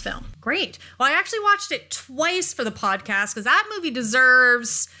watching this film. Great. Well, I actually watched it twice for the podcast because that movie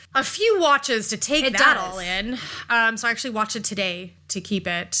deserves a few watches to take all in. So I actually watched it today to keep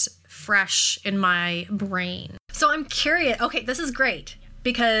it fresh in my brain. So I'm curious. Okay, this is great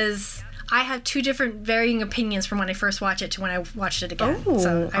because I have two different varying opinions from when I first watched it to when I watched it again. Oh,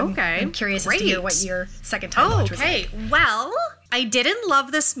 so I'm curious as to hear what your second time watch was like. Well, I didn't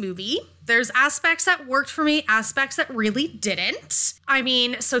love this movie. There's aspects that worked for me, aspects that really didn't. I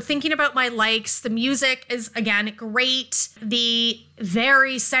mean, so thinking about my likes, the music is, again, great. The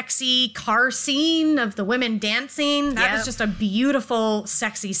very sexy car scene of the women dancing, that was just a beautiful,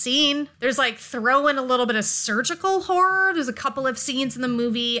 sexy scene. There's like throw in a little bit of surgical horror. There's a couple of scenes in the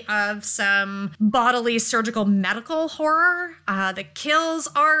movie of some bodily surgical medical horror. The kills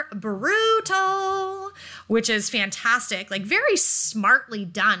are brutal, which is fantastic. Like, very smartly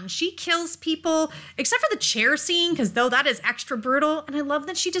done. She kills people, except for the chair scene, because though that is extra brutal. And I love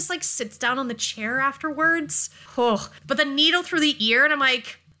that she just like sits down on the chair afterwards. Oh, but the needle through the ear, and I'm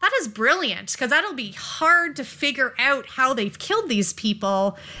like, that is brilliant, because that'll be hard to figure out how they've killed these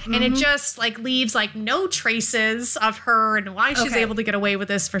people. And it just like leaves like no traces of her and why she's able to get away with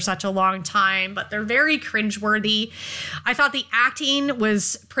this for such a long time. But they're very cringeworthy. I thought the acting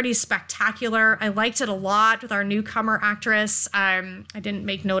was pretty spectacular. I liked it a lot with our newcomer actress. I didn't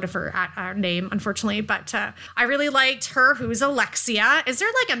make note of her name, unfortunately, but I really liked her, who's Alexia. Is there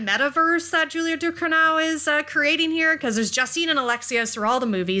like a metaverse that Julia Ducournau is creating here? Because there's Justine and Alexia through all the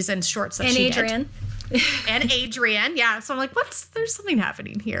movies and shorts that she Adrian. did. And Adrian, yeah. So I'm like, there's something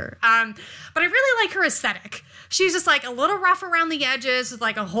happening here. But I really like her aesthetic. She's just like a little rough around the edges with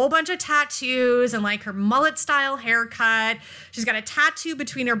like a whole bunch of tattoos and like her mullet style haircut. She's got a tattoo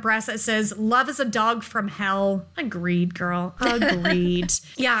between her breasts that says, "Love is a dog from hell." Agreed, girl. Agreed.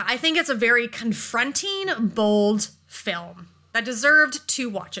 Yeah, I think it's a very confronting, bold film that deserved 2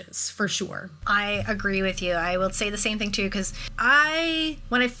 watches for sure. I agree with you. I will say the same thing too, because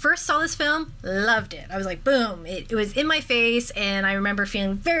when I first saw this film, loved it. I was like, boom, it was in my face, and I remember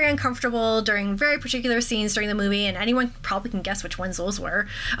feeling very uncomfortable during very particular scenes during the movie, and anyone probably can guess which ones those were.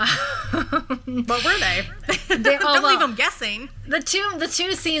 What were they? Don't leave them guessing. The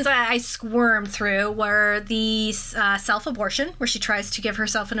two scenes I squirmed through were the self-abortion, where she tries to give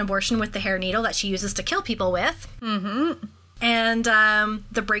herself an abortion with the hair needle that she uses to kill people with. Mm-hmm. And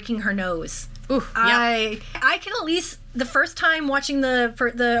the breaking her nose. Ooh, yep. I can at least, the first time watching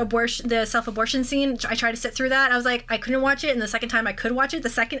the self-abortion scene, I tried to sit through that. I was like, I couldn't watch it, and the second time I could watch it. The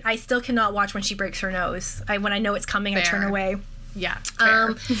second, I still cannot watch when she breaks her nose. When I know it's coming, I turn away. Yeah,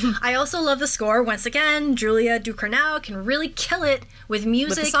 fair. I also love the score. Once again, Julia Ducournau can really kill it with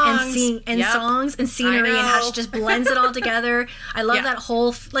music and songs and scenery, and how she just blends it all together. I love that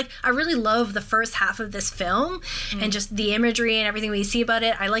whole, I really love the first half of this film and just the imagery and everything we see about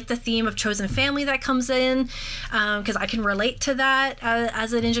it. I like the theme of chosen family that comes in, because I can relate to that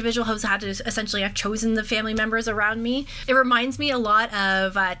as an individual who's had to essentially have chosen the family members around me. It reminds me a lot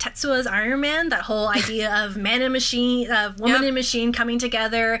of Tetsuo's Iron Man, that whole idea of man and machine, of woman and machine coming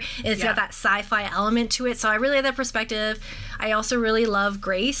together. It's got that sci-fi element to it, so I really like that perspective. I also really love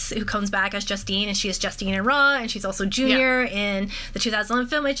Grace, who comes back as Justine, and she is Justine in Raw, and she's also Junior in the 2011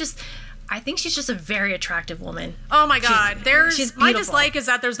 film. I think she's just a very attractive woman. Oh my God. She's my dislike is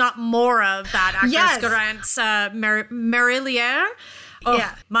that there's not more of that actress, Garance Marillier.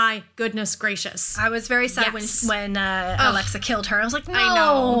 Oh, my goodness gracious. I was very sad when Alexa killed her. I was like,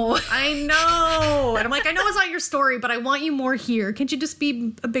 no. I know. And I'm like, I know it's not your story, but I want you more here. Can't you just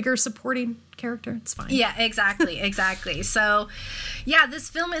be a bigger supporting character? It's fine. Yeah, exactly. So, yeah, this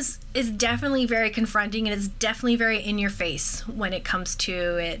film is definitely very confronting, and it's definitely very in your face when it comes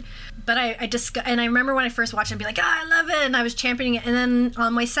to it. But I remember when I first watched it, I'd be like, I love it, and I was championing it. And then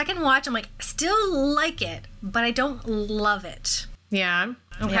on my second watch, I'm like, I still like it, but I don't love it. Yeah.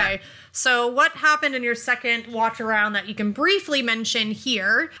 Okay. Yeah. So what happened in your second watch around that you can briefly mention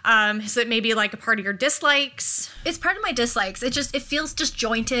here? Is it maybe like a part of your dislikes? It's part of my dislikes. It feels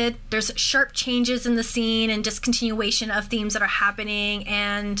disjointed. There's sharp changes in the scene and discontinuation of themes that are happening.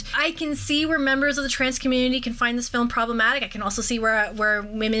 And I can see where members of the trans community can find this film problematic. I can also see where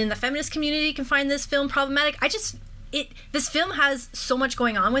women in the feminist community can find this film problematic. This film has so much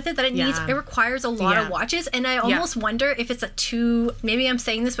going on with it that it requires a lot of watches, and I almost wonder if it's maybe I'm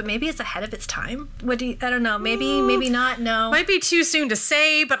saying this, but maybe it's ahead of its time. I don't know. Maybe not. No. Might be too soon to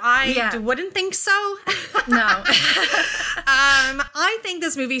say, but I wouldn't think so. No. I think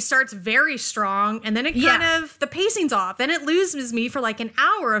this movie starts very strong, and then it the pacing's off. Then it loses me for like an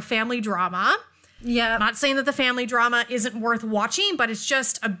hour of family drama. Yeah. I'm not saying that the family drama isn't worth watching, but it's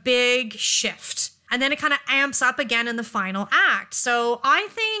just a big shift. And then it kind of amps up again in the final act. So I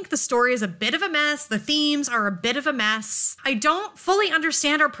think the story is a bit of a mess. The themes are a bit of a mess. I don't fully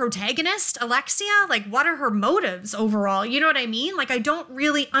understand our protagonist, Alexia. Like, what are her motives overall? You know what I mean? Like, I don't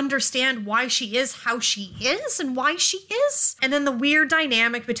really understand why she is how she is and why she is. And then the weird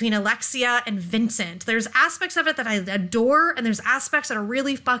dynamic between Alexia and Vincent. There's aspects of it that I adore, and there's aspects that are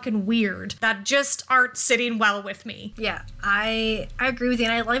really fucking weird that just aren't sitting well with me. Yeah, I agree with you,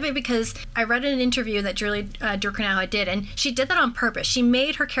 and I love it because I read in an interview that Julia Ducournau did, and she did that on purpose. She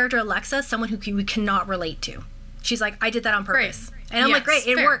made her character Alexa someone who we cannot relate to. She's like, I did that on purpose. Great. And I'm like, great,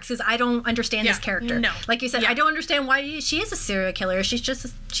 it works because I don't understand this character. No. Like you said, I don't understand why she is a serial killer. She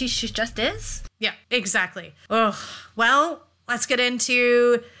just is. Yeah, exactly. Ugh. Well, let's get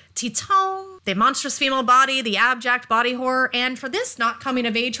into Titan, the monstrous female body, the abject body horror. And for this not coming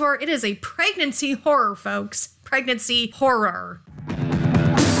of age horror, it is a pregnancy horror, folks. Pregnancy horror.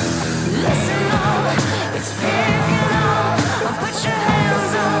 Listen up, it's picking up. Put your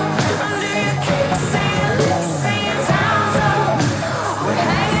hands up under your kick, saying time's up. We're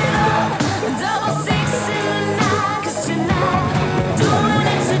hanging up, double six in the night, 'cause tonight doing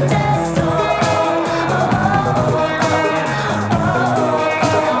it to death. Doing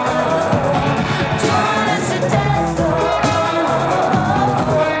it to death.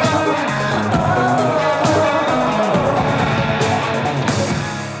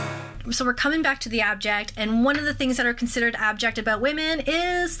 So we're coming back to the abject, and one of the things that are considered abject about women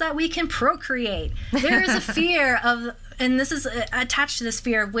is that we can procreate. There is a fear of, and this is attached to this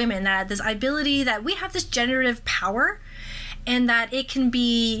fear of women, that this ability that we have this generative power and that it can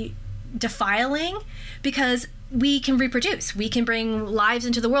be defiling because we can reproduce. We can bring lives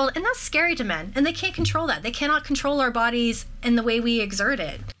into the world, and that's scary to men, and they can't control that. They cannot control our bodies in the way we exert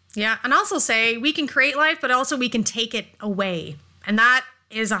it. Yeah, and also say we can create life, but also we can take it away. And that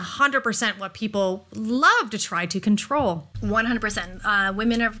is 100% what people love to try to control. 100%.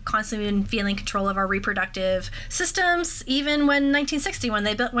 Women have constantly been feeling control of our reproductive systems, even when 1960, when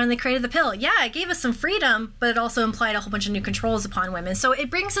they created the pill. Yeah, it gave us some freedom, but it also implied a whole bunch of new controls upon women. So it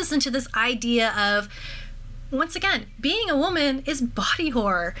brings us into this idea of, once again, being a woman is body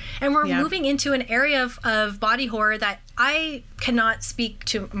horror. And we're moving into an area of body horror that I cannot speak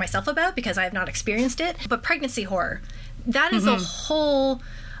to myself about because I have not experienced it, but pregnancy horror. That is a whole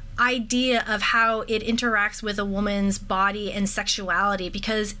idea of how it interacts with a woman's body and sexuality,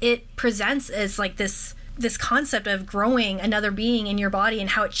 because it presents as like this concept of growing another being in your body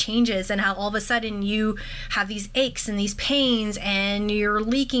and how it changes and how all of a sudden you have these aches and these pains and you're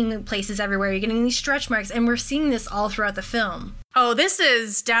leaking places everywhere. You're getting these stretch marks, and we're seeing this all throughout the film. Oh, this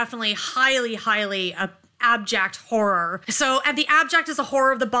is definitely highly abject horror. So, and the abject is a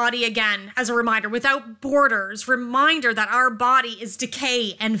horror of the body, again, as a reminder, without borders, reminder that our body is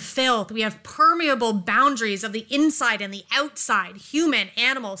decay and filth. We have permeable boundaries of the inside and the outside, human,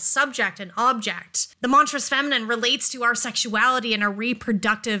 animal, subject, and object. The monstrous feminine relates to our sexuality and our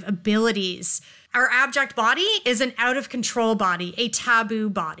reproductive abilities. Our abject body is an out of control body, a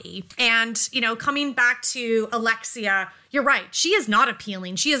taboo body. And, coming back to Alexia, you're right. She is not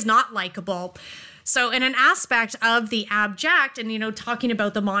appealing. She is not likable. So in an aspect of the abject and, talking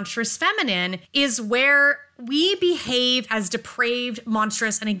about the monstrous feminine is where we behave as depraved,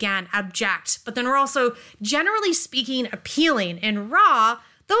 monstrous, and again, abject. But then we're also, generally speaking, appealing. In Raw,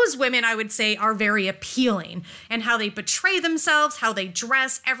 those women, I would say, are very appealing. And how they betray themselves, how they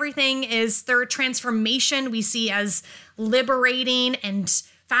dress, everything is their transformation we see as liberating and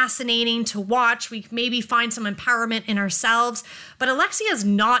fascinating to watch. We maybe find some empowerment in ourselves, but Alexia is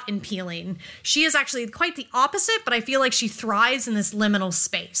not appealing. She is actually quite the opposite, but I feel like she thrives in this liminal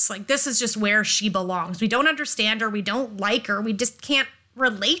space. Like, this is just where she belongs. We don't understand her. We don't like her. We just can't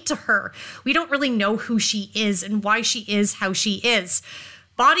relate to her. We don't really know who she is and why she is how she is.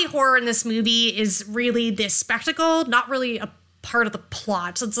 Body horror in this movie is really this spectacle, not really a part of the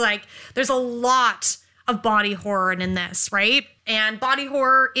plot. So it's like, there's a lot of body horror in this, right? And body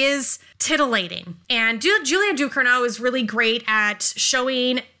horror is titillating. And Julia Ducournau is really great at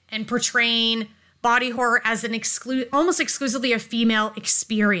showing and portraying body horror as an almost exclusively a female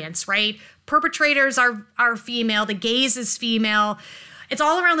experience, right? Perpetrators are female, the gaze is female. It's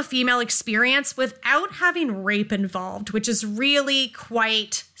all around the female experience without having rape involved, which is really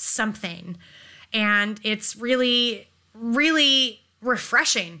quite something. And it's really, really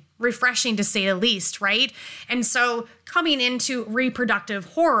refreshing to say the least, right? And so coming into reproductive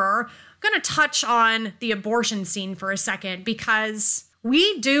horror, I'm going to touch on the abortion scene for a second, because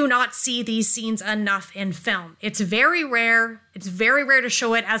We do not see these scenes enough in film. It's very rare. It's very rare to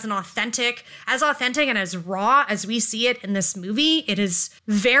show it as authentic and as raw as we see it in this movie. It is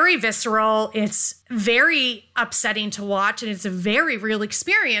very visceral. It's very upsetting to watch, and it's a very real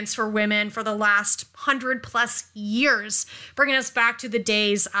experience for women for the last 100+ years, bringing us back to the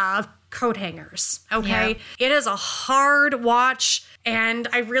days of coat hangers. Okay. Yeah. It is a hard watch. And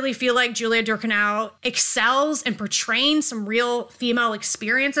I really feel like Julia Ducournau excels in portraying some real female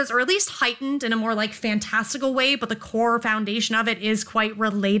experiences, or at least heightened in a more like fantastical way, but the core foundation of it is quite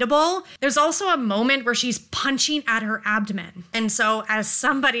relatable. There's also a moment where she's punching at her abdomen. And so as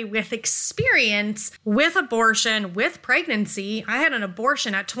somebody with experience with abortion, with pregnancy, I had an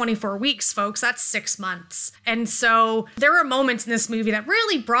abortion at 24 weeks, folks. That's 6 months. And so there are moments in this movie that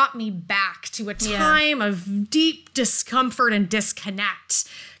really brought me back to a time of deep discomfort and disconnect.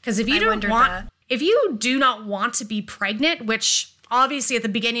 Because if you do not want to be pregnant, which obviously at the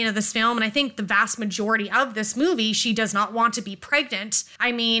beginning of this film, and I think the vast majority of this movie, she does not want to be pregnant.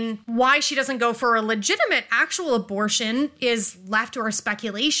 I mean, why she doesn't go for a legitimate actual abortion is left to her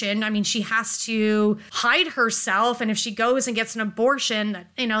speculation. I mean, she has to hide herself, and if she goes and gets an abortion,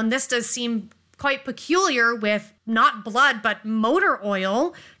 and this does seem quite peculiar with not blood, but motor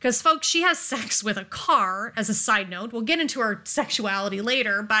oil, because folks, she has sex with a car, as a side note. We'll get into her sexuality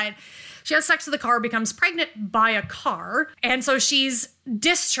later, but she has sex with a car, becomes pregnant by a car, and so she's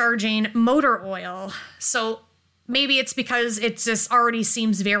discharging motor oil. So maybe it's because it just already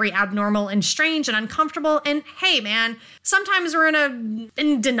seems very abnormal and strange and uncomfortable, and hey man, sometimes we're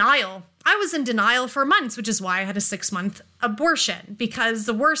in denial. I was in denial for months, which is why I had a 6-month abortion, because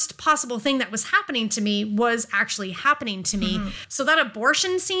the worst possible thing that was happening to me was actually happening to me. So that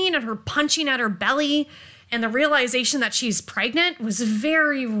abortion scene and her punching at her belly and the realization that she's pregnant was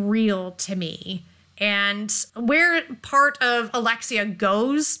very real to me. And where part of Alexia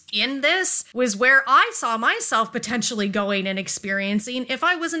goes in this was where I saw myself potentially going and experiencing if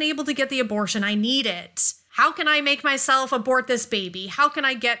I wasn't able to get the abortion I needed. How can I make myself abort this baby? How can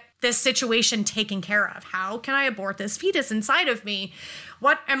I get this situation taken care of? How can I abort this fetus inside of me?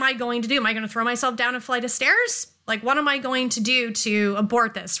 What am I going to do? Am I going to throw myself down a flight of stairs? Like, what am I going to do to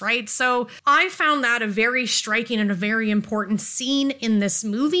abort this, right? So I found that a very striking and a very important scene in this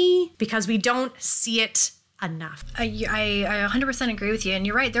movie because we don't see it enough. I 100% agree with you, and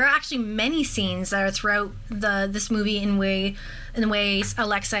you're right. There are actually many scenes that are throughout this movie in the ways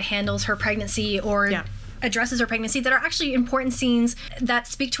Alexa handles her pregnancy or addresses her pregnancy that are actually important scenes that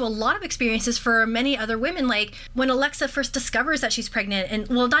speak to a lot of experiences for many other women. Like when Alexa first discovers that she's pregnant, and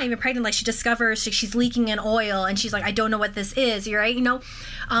well, not even pregnant, like she discovers she's leaking an oil and she's like, I don't know what this is, right? And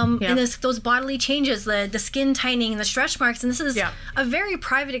those bodily changes, the skin tightening and the stretch marks, and this is a very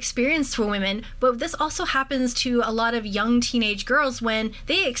private experience for women, but this also happens to a lot of young teenage girls when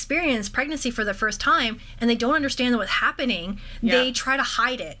they experience pregnancy for the first time and they don't understand what's happening. They try to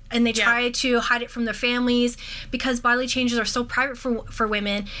hide it, and they try to hide it from their families because bodily changes are so private for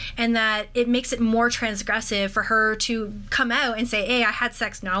women, and that it makes it more transgressive for her to come out and say, hey, I had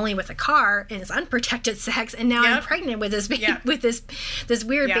sex not only with a car and it's unprotected sex, and now I'm pregnant with this baby, with this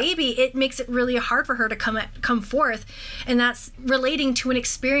weird baby. It makes it really hard for her to come forth, and that's relating to an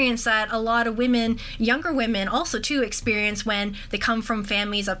experience that a lot of women, younger women also too, experience when they come from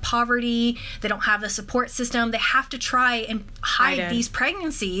families of poverty. They don't have the support system. They have to try and hide these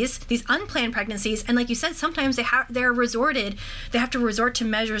pregnancies, these unplanned pregnancies, and like you said, sometimes they have to resort to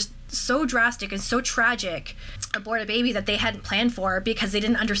measures so drastic and so tragic, abort a baby that they hadn't planned for because they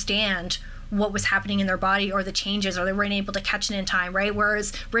didn't understand what was happening in their body or the changes, or they weren't able to catch it in time, right?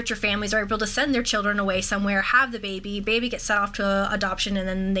 Whereas richer families are able to send their children away somewhere, have the baby gets sent off to adoption, and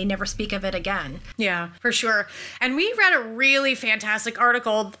then they never speak of it again. Yeah, for sure. And we read a really fantastic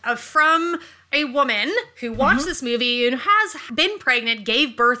article from a woman who watched this movie and has been pregnant,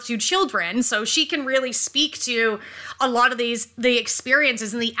 gave birth to children, so she can really speak to a lot of the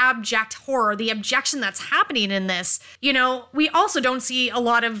experiences and the abject horror, the abjection that's happening in this. We also don't see a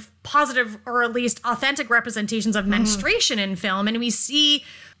lot of positive or at least authentic representations of menstruation in film, and we see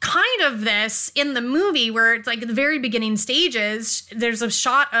kind of this in the movie where it's like at the very beginning stages, there's a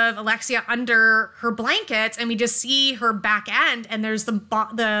shot of Alexia under her blankets and we just see her back end and there's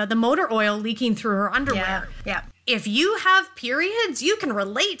the motor oil leaking through her underwear. if you have periods, you can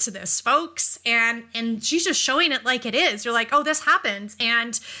relate to this, folks. And she's just showing it like it is. You're like, oh, this happens.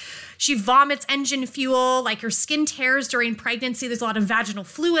 And she vomits engine fuel, like her skin tears during pregnancy. There's a lot of vaginal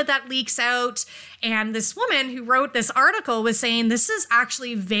fluid that leaks out. And this woman who wrote this article was saying this is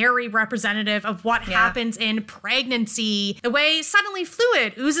actually very representative of what happens in pregnancy. The way suddenly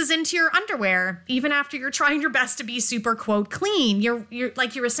fluid oozes into your underwear, even after you're trying your best to be super, quote, clean. You're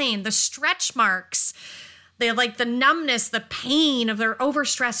like you were saying, the stretch marks, the numbness, the pain of their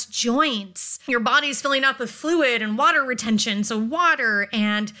overstressed joints. Your body's filling up with fluid and water retention, so water.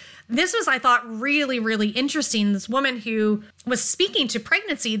 And this was, I thought, really, really interesting. This woman who was speaking to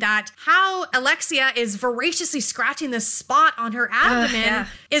pregnancy, that how Alexia is voraciously scratching this spot on her abdomen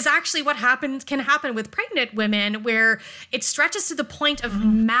is actually what can happen with pregnant women, where it stretches to the point of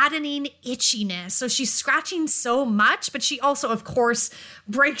maddening itchiness. So she's scratching so much, but she also, of course,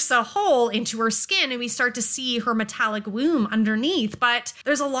 breaks a hole into her skin and we start to see her metallic womb underneath. But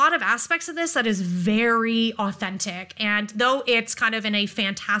there's a lot of aspects of this that is very authentic. And though it's kind of in a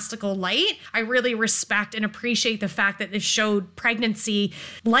fantastical light, I really respect and appreciate the fact that this showed pregnancy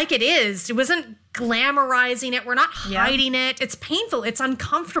like it is. It wasn't glamorizing it. We're not hiding it. It's painful. It's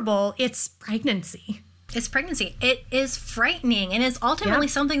uncomfortable. It's pregnancy. It's pregnancy. It is frightening, and it's ultimately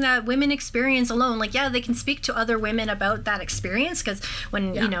something that women experience alone. Like, they can speak to other women about that experience, because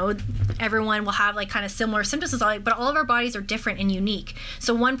when, everyone will have like kind of similar symptoms, but all of our bodies are different and unique.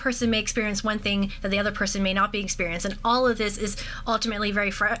 So one person may experience one thing that the other person may not be experiencing, and all of this is ultimately very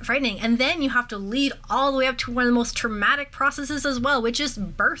frightening. And then you have to lead all the way up to one of the most traumatic processes as well, which is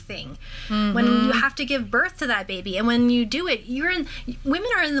birthing. When you have to give birth to that baby, and when you do it, women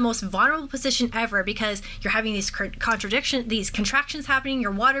are in the most vulnerable position ever, because you're having these contractions happening, your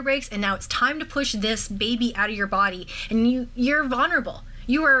water breaks, and now it's time to push this baby out of your body, and you're vulnerable.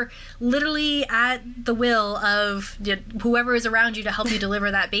 You are literally at the will of whoever is around you to help you deliver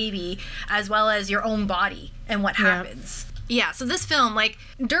that baby, as well as your own body and what happens. Yeah, so this film,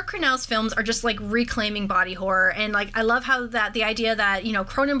 Dirk Kernau's films are just reclaiming body horror, and I love how that the idea that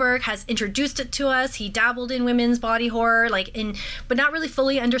Cronenberg has introduced it to us. He dabbled in women's body horror, but not really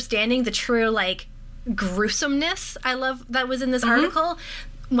fully understanding the true gruesomeness. I love that was in this article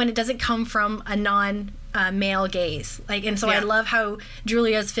when it doesn't come from a non-male gaze. I love how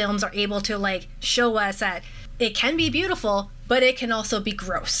Julia's films are able to show us that it can be beautiful, but it can also be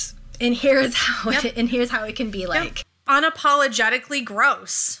gross. And here's how it can be unapologetically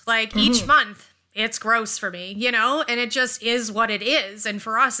gross. Each month it's gross for me, and it just is what it is. And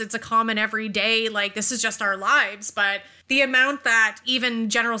for us, it's a common everyday, this is just our lives. But the amount that even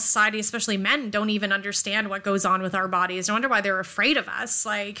general society, especially men, don't even understand what goes on with our bodies. I wonder why they're afraid of us.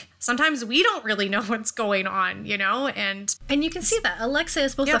 Sometimes we don't really know what's going on, and you can see that Alexia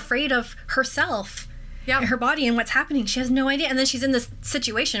is both afraid of herself, her body, and what's happening. She has no idea. And then she's in this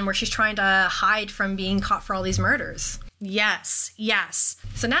situation where she's trying to hide from being caught for all these murders. Yes.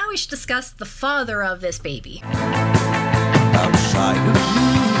 So now we should discuss the father of this baby. Outside of you,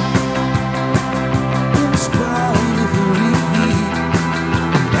 in spite of the lead,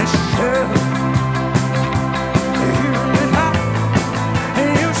 and sure, you went out and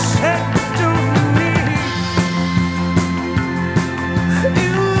you said to me,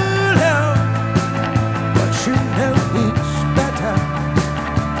 you love, but you know it's better,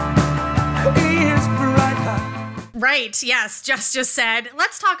 it's brighter. Right, yes, just said.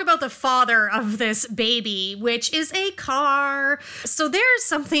 Let's talk about the father of this baby, which is a car. So there's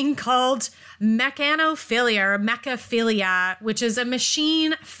something called mechanophilia or mechaphilia, which is a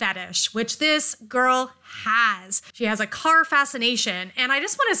machine fetish, which this girl has. She has a car fascination. And I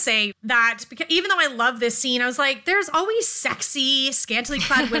just want to say that because even though I love this scene, I was like, there's always sexy, scantily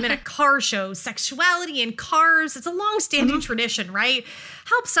clad women at car shows. Sexuality in cars, it's a long-standing tradition, right?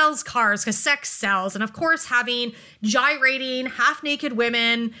 Help sells cars because sex sells. And of course, having gyrating, half-naked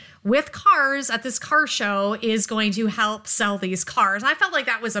women with cars at this car show is going to help sell these cars. And I felt like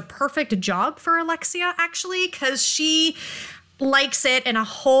that was a perfect job for Alexia, actually, because she likes it in a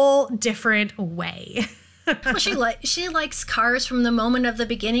whole different way. Well, she likes cars from the moment of the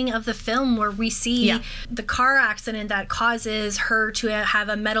beginning of the film, where we see the car accident that causes her to have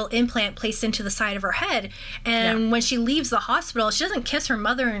a metal implant placed into the side of her head. And when she leaves the hospital, she doesn't kiss her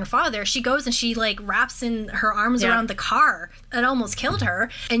mother and father. She goes and she wraps in her arms around the car that almost killed her.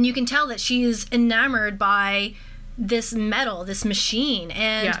 And you can tell that she is enamored by this metal, this machine.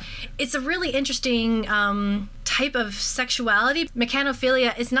 And it's a really interesting type of sexuality.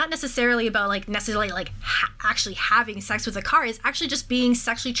 Mechanophilia is not necessarily about like actually having sex with a car. It's actually just being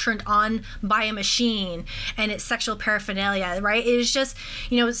sexually turned on by a machine and its sexual paraphernalia, right? It is just,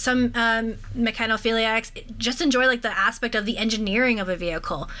 some mechanophiliacs just enjoy like the aspect of the engineering of a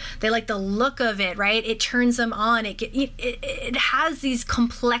vehicle. They like the look of it, right? It turns them on. It has these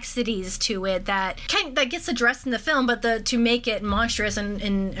complexities to it that gets addressed in the film, but to make it monstrous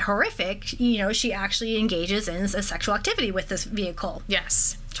and horrific, she actually engages in a sexual activity with this vehicle.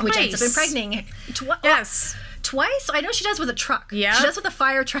 Yes. Which ends up impregnating. Yes. Twice? I know she does with a truck. Yeah. She does with a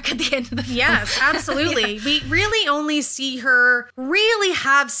fire truck at the end of the film. Yes, absolutely. Yeah. We really only see her really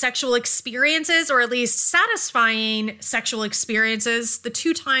have sexual experiences, or at least satisfying sexual experiences, the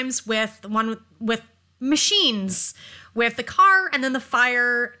 2 times with the one with machines, with the car and then the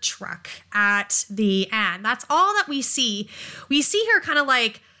fire truck at the end. That's all that we see. We see her kind of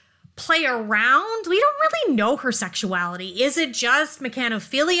like play around. We don't really know her sexuality. Is it just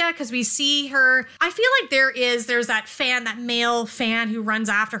mechanophilia? Because we see her, I feel like there's that male fan who runs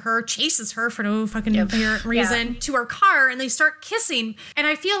after her, chases her for no fucking apparent reason to her car, and they start kissing. And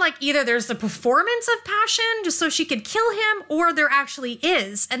I feel like either there's the performance of passion just so she could kill him, or there actually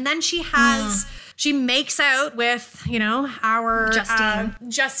is. And then she has... She makes out with, our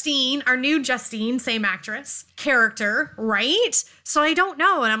Justine, our new Justine, same actress, character, right? So I don't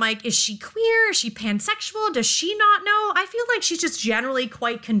know. And I'm like, is she queer? Is she pansexual? Does she not know? I feel like she's just generally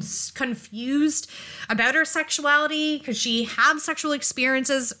quite confused about her sexuality because she has sexual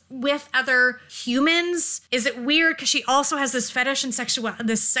experiences with other humans. Is it weird because she also has this fetish and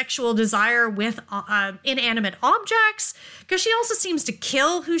this sexual desire with inanimate objects? Because she also seems to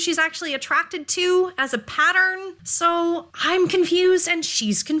kill who she's actually attracted to as a pattern. So I'm confused and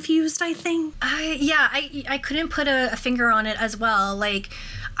she's confused, I think. I couldn't put a finger on it as well. Like,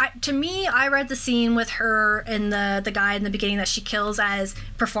 to me, I read the scene with her and the guy in the beginning that she kills as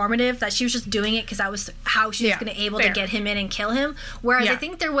performative, that she was just doing it because that was how she was going to be able to get him in and kill him. Whereas I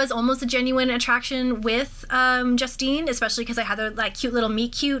think there was almost a genuine attraction with Justine, especially because I had the like cute little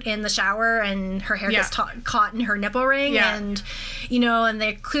meet cute in the shower and her hair gets caught in her nipple ring and and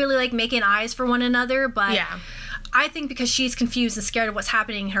they're clearly like making eyes for one another, but I think because she's confused and scared of what's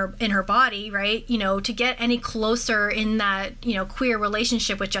happening in her body, right? To get any closer in that, queer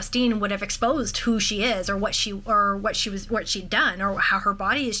relationship with Justine would have exposed who she is or what she'd done or how her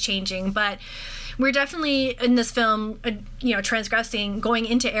body is changing. But we're definitely in this film, transgressing, going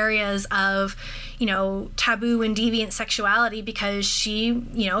into areas of, taboo and deviant sexuality because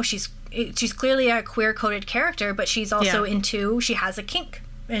she's clearly a queer coded character, but she's also she has a kink.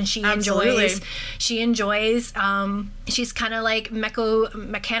 And she enjoys, she's kind of like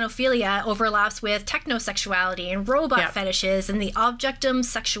mechanophilia overlaps with technosexuality and robot fetishes and the objectum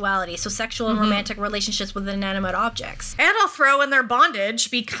sexuality. So sexual and romantic relationships with inanimate objects. And I'll throw in their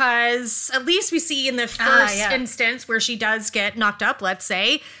bondage because at least we see in the first instance where she does get knocked up, let's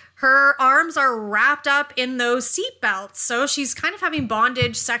say, her arms are wrapped up in those seat belts. So she's kind of having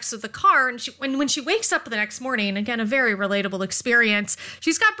bondage sex with the car. And when she wakes up the next morning, again, a very relatable experience,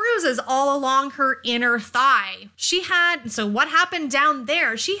 she's got bruises all along her inner thigh. So what happened down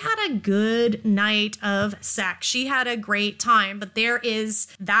there? She had a good night of sex. She had a great time. But there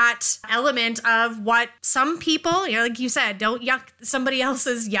is that element of what some people, like you said, don't yuck somebody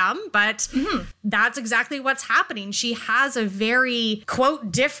else's yum. But that's exactly what's happening. She has a very,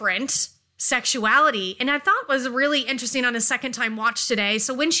 quote, different sexuality, and I thought was really interesting on a second time watch today.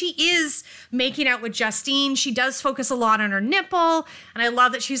 So when she is making out with Justine, she does focus a lot on her nipple, and I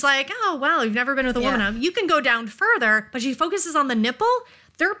love that she's like, oh well, you've never been with a woman, you can go down further, but she focuses on the nipple.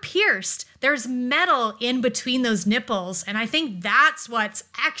 They're pierced. There's metal in between those nipples, and I think that's what's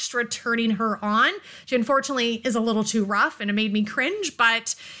extra turning her on. She unfortunately is a little too rough and it made me cringe,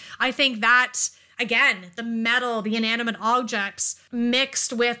 but I think that again, the metal, the inanimate objects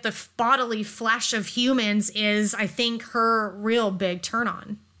mixed with the bodily flesh of humans is, I think, her real big turn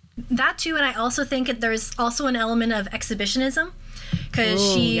on. That too, and I also think there's also an element of exhibitionism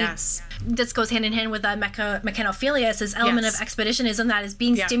because this goes hand in hand with mechanophilia. It's this element of expeditionism that is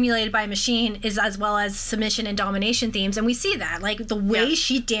being stimulated by a machine, is as well as submission and domination themes, and we see that like the way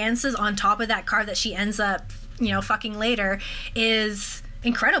she dances on top of that car that she ends up fucking later is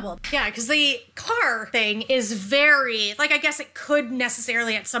incredible. Yeah, because the car thing is very, like, I guess it could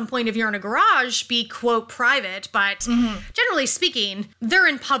necessarily at some point if you're in a garage be, quote, private, but generally speaking, they're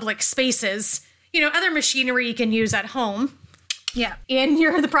in public spaces. Other machinery you can use at home. Yeah. In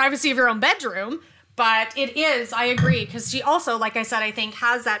the privacy of your own bedroom. But it is, I agree, because she also, like I said, I think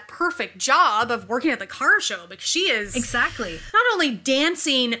has that perfect job of working at the car show, because she is Exactly. not only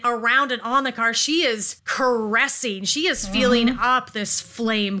dancing around and on the car, she is caressing. She is feeling up this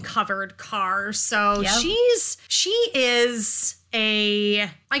flame-covered car. So Yep. she is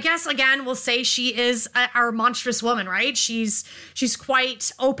I guess, again, we'll say she is our monstrous woman, right? She's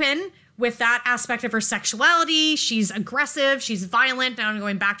quite open with that aspect of her sexuality. She's aggressive. She's violent. Now I'm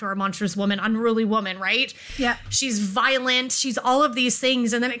going back to our monstrous woman, unruly woman, right? Yeah. She's violent. She's all of these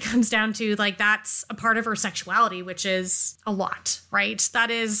things. And then it comes down to like, that's a part of her sexuality, which is a lot, right?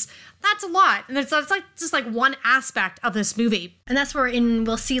 That's a lot. And that's like just like one aspect of this movie. And that's where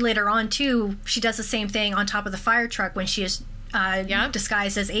we'll see later on too, she does the same thing on top of the fire truck when she is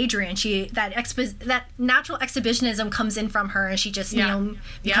disguised as Adrian. That natural exhibitionism comes in from her, and she just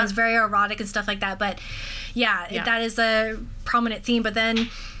becomes very erotic and stuff like that. But that is a prominent theme. But then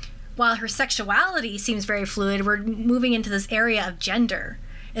while her sexuality seems very fluid, we're moving into this area of gender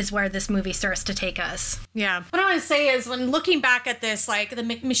is where this movie starts to take us. Yeah. What I want to say is, when looking back at this, like the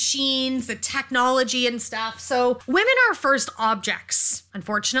machines, the technology and stuff, so women are first objects,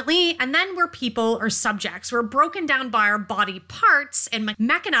 unfortunately, and then we're people or subjects. We're broken down by our body parts and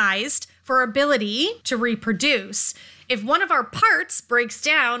mechanized for our ability to reproduce. If one of our parts breaks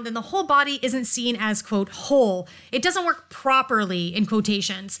down, then the whole body isn't seen as, quote, whole. It doesn't work properly, in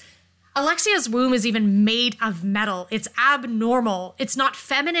quotations. Alexia's womb is even made of metal. It's abnormal. It's not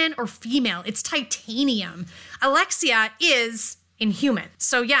feminine or female. It's titanium. Alexia is inhuman.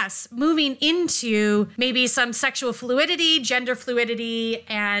 So yes, moving into maybe some sexual fluidity, gender fluidity,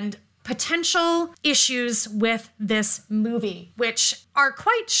 and potential issues with this movie, which are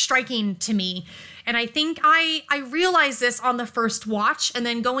quite striking to me. And I think I realized this on the first watch, and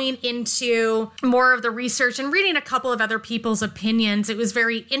then going into more of the research and reading a couple of other people's opinions, it was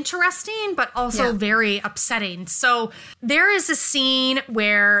very interesting, but also very upsetting. So there is a scene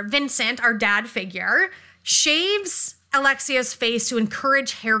where Vincent, our dad figure, shaves Alexia's face to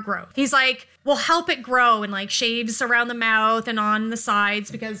encourage hair growth. He's like, we'll help it grow, and like shaves around the mouth and on the sides,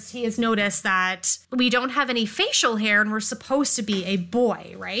 because he has noticed that we don't have any facial hair and we're supposed to be a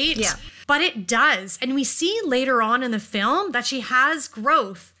boy, right? Yeah. But it does. And we see later on in the film that she has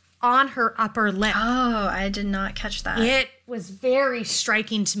growth on her upper lip. Oh, I did not catch that. It was very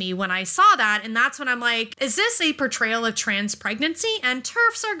striking to me when I saw that. And that's when I'm like, is this a portrayal of trans pregnancy? And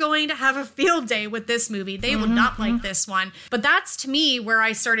TERFs are going to have a field day with this movie. They would not like this one. But that's, to me, where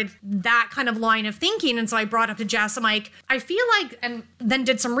I started that kind of line of thinking. And so I brought up to Jess, I'm like, I feel like, and then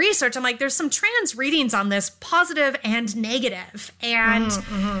did some research. I'm like, there's some trans readings on this, positive and negative. And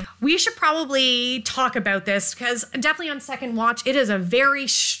we should probably talk about this, because definitely on second watch, it is a very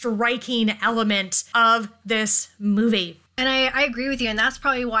striking element of this movie. And I agree with you, and that's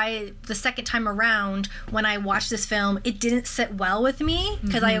probably why the second time around, when I watched this film, it didn't sit well with me,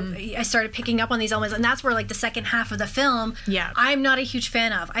 because I started picking up on these elements, and that's where, like, the second half of the film, I'm not a huge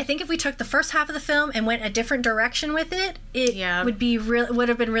fan of. I think if we took the first half of the film and went a different direction with it, it would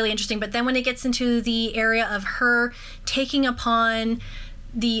have been really interesting. But then when it gets into the area of her taking upon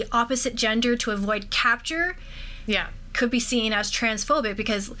the opposite gender to avoid capture, could be seen as transphobic,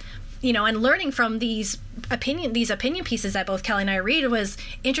 because, you know, and learning from these opinion pieces that both Kelly and I read was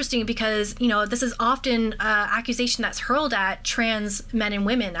interesting, because, you know, this is often accusation that's hurled at trans men and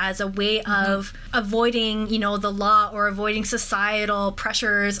women as a way of avoiding, you know, the law or avoiding societal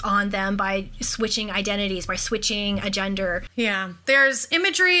pressures on them by switching identities, by switching a gender. Yeah. There's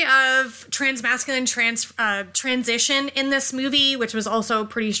imagery of transmasculine transition in this movie, which was also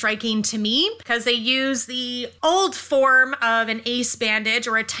pretty striking to me, because they use the old form of an ACE bandage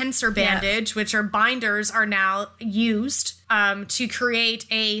or a tensor bandage, which are binders, are now used to create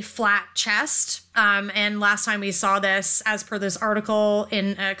a flat chest. And last time we saw this, as per this article,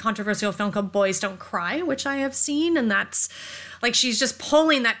 in a controversial film called Boys Don't Cry, which I have seen, and that's like she's just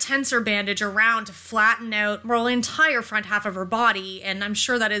pulling that tensor bandage around to flatten out the entire front half of her body, and I'm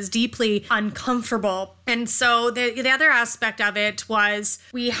sure that is deeply uncomfortable. And so the other aspect of it was,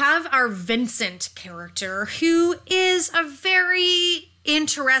 we have our Vincent character, who is a very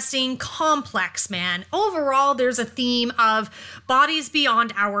interesting, complex man. Overall, there's a theme of bodies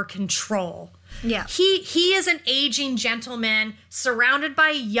beyond our control. Yeah. He is an aging gentleman surrounded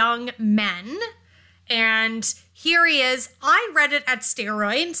by young men. And here he is. I read it at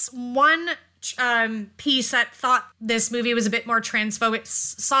Steroids. One piece that thought this movie was a bit more transphobic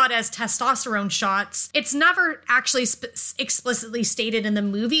saw it as testosterone shots. It's never actually explicitly stated in the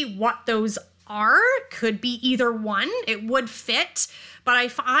movie what those are. Could be either one. It would fit. but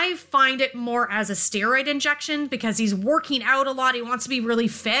I find it more as a steroid injection because he's working out a lot. He wants to be really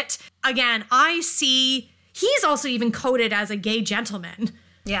fit. Again, I see he's also even coded as a gay gentleman.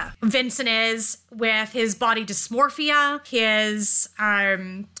 Yeah. Vincent is, with his body dysmorphia, his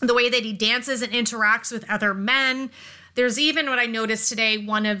the way that he dances and interacts with other men. There's even what I noticed today,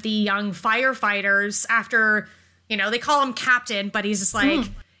 one of the young firefighters, after, you know, they call him captain, but he's just like,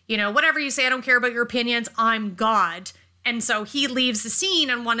 you know, whatever you say, I don't care about your opinions, I'm God. And so he leaves the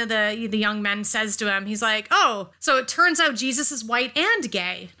scene, and one of the young men says to him, he's like, oh, so it turns out Jesus is white and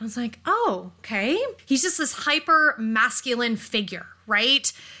gay. I was like, oh, okay. He's just this hyper masculine figure,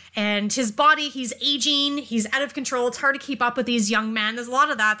 right? And his body, he's aging, he's out of control. It's hard to keep up with these young men. There's a lot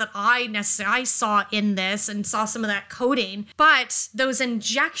of that I saw in this and saw some of that coding. But those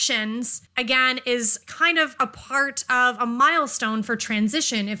injections, again, is kind of a part of a milestone for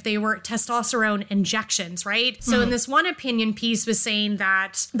transition if they were testosterone injections, right? So in this one opinion piece was saying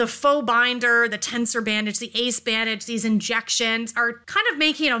that the faux binder, the tensor bandage, the ace bandage, these injections are kind of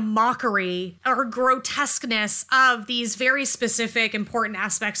making a mockery or grotesqueness of these very specific, important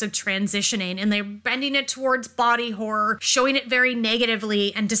aspects of transitioning, and they're bending it towards body horror, showing it very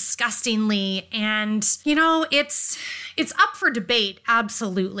negatively and disgustingly. And, you know, it's up for debate,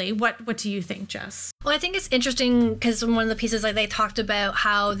 absolutely. What do you think, Jess? Well, I think it's interesting because in one of the pieces, like, they talked about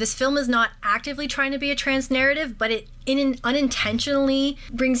how this film is not actively trying to be a trans narrative, but it unintentionally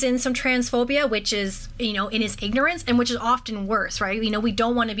brings in some transphobia, which is, you know, in its ignorance, and which is often worse, right? You know, we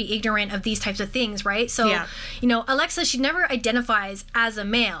don't want to be ignorant of these types of things, right? So, you know, Alexa, she never identifies as a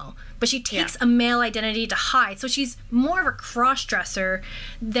male, but she takes a male identity to hide. So she's more of a cross-dresser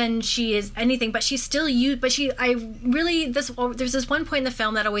than she is anything, but she's still there's this one point in the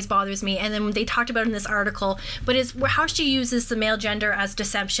film that always bothers me, and then they talked about it in this article, but it's how she uses the male gender as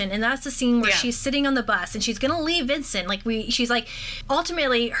deception. And that's the scene where she's sitting on the bus and she's going to leave Vincent. She's like,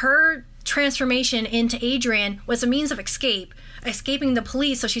 ultimately her transformation into Adrian was a means of escaping the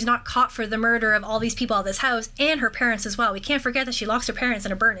police so she's not caught for the murder of all these people at this house and her parents as well. We can't forget that she locks her parents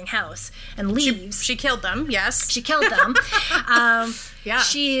in a burning house and leaves. She killed them, yes. She killed them.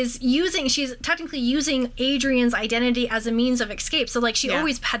 She's technically using Adrian's identity as a means of escape. So, like, she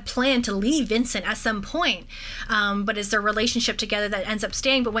always had planned to leave Vincent at some point, but it's their relationship together that ends up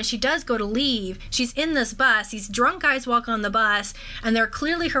staying. But when she does go to leave, she's in this bus. These drunk guys walk on the bus, and they're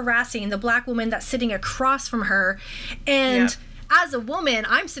clearly harassing the black woman that's sitting across from her. And as a woman,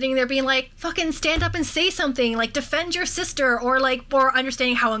 I'm sitting there being like, fucking stand up and say something, like defend your sister, or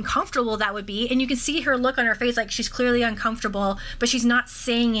understanding how uncomfortable that would be. And you can see her look on her face, like she's clearly uncomfortable, but she's not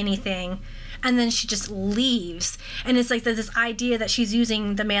saying anything. And then she just leaves. And it's like there's this idea that she's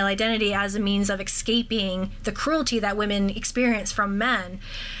using the male identity as a means of escaping the cruelty that women experience from men.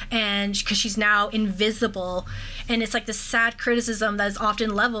 And because she's now invisible. And it's like this sad criticism that is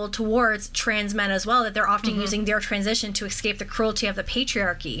often leveled towards trans men as well, that they're often using their transition to escape the cruelty of the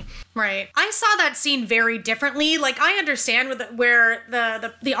patriarchy. Right. I saw that scene very differently. Like, I understand where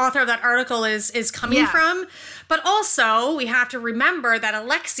the author of that article is coming from, but also we have to remember that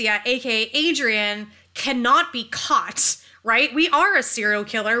Alexia, aka Adrian, cannot be caught, right? We are a serial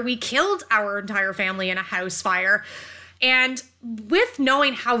killer. We killed our entire family in a house fire. And with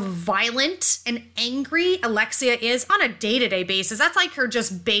knowing how violent and angry Alexia is on a day-to-day basis, that's like her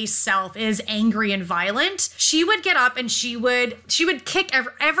just base self is angry and violent. She would get up and she would kick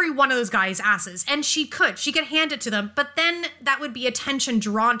every one of those guys' asses. And she could hand it to them, but then that would be attention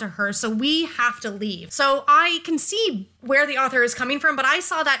drawn to her. So we have to leave. So I can see where the author is coming from, but I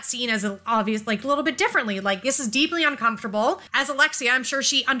saw that scene as a little bit differently. Like, this is deeply uncomfortable. As Alexia, I'm sure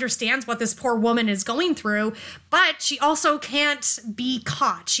she understands what this poor woman is going through, but she also can't be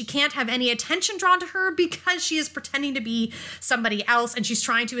caught. She can't have any attention drawn to her because she is pretending to be somebody else and she's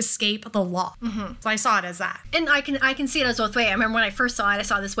trying to escape the law. So I saw it as that. And I can see it as both ways. I remember when I first saw it, I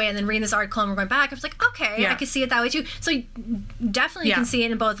saw it this way, and then reading this article and we're going back, I was like, okay, I can see it that way too. So you definitely can see it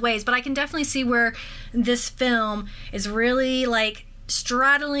in both ways, but I can definitely see where this film is really like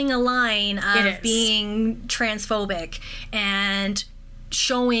straddling a line of being transphobic and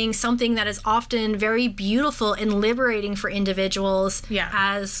showing something that is often very beautiful and liberating for individuals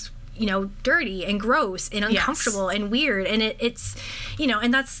as, you know, dirty and gross and uncomfortable and weird. And it's, you know,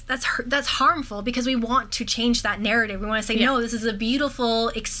 and that's harmful because we want to change that narrative. We want to say, no, this is a beautiful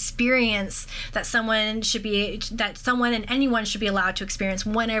experience that someone and anyone should be allowed to experience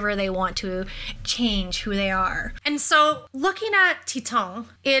whenever they want to change who they are. And so looking at Titan,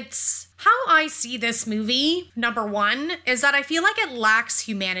 it's how I see this movie, number one, is that I feel like it lacks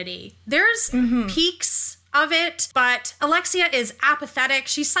humanity. There's peaks of it, but Alexia is apathetic,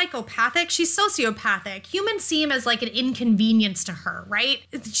 she's psychopathic, she's sociopathic. Humans seem as like an inconvenience to her, right?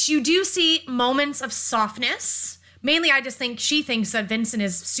 You do see moments of softness. Mainly, I just think she thinks that Vincent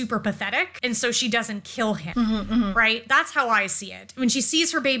is super pathetic, and so she doesn't kill him, right? That's how I see it. When she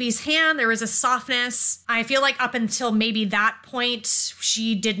sees her baby's hand, there is a softness. I feel like up until maybe that point,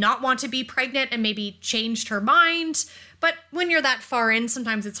 she did not want to be pregnant and maybe changed her mind. But when you're that far in,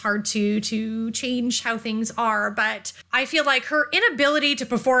 sometimes it's hard to change how things are. But I feel like her inability to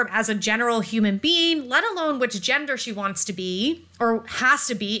perform as a general human being, let alone which gender she wants to be, or has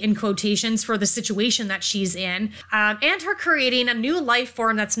to be in quotations for the situation that she's in, and her creating a new life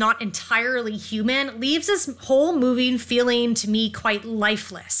form that's not entirely human, leaves this whole movie feeling to me quite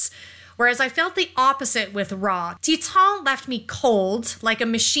lifeless. Whereas I felt the opposite with Raw. Titan left me cold, like a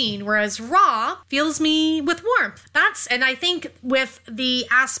machine, whereas Raw fills me with warmth. And I think with the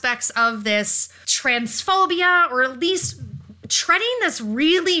aspects of this transphobia, or at least treading this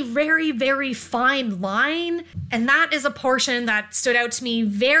really very, very fine line, and that is a portion that stood out to me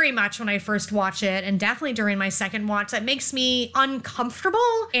very much when I first watched it, and definitely during my second watch, that makes me uncomfortable.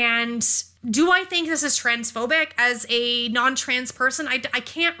 And do I think this is transphobic as a non-trans person? I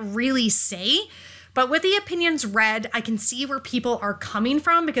can't really say. But with the opinions read, I can see where people are coming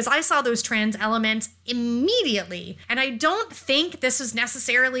from, because I saw those trans elements immediately. And I don't think this was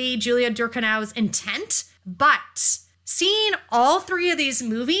necessarily Julia Ducournau's intent, but seeing all three of these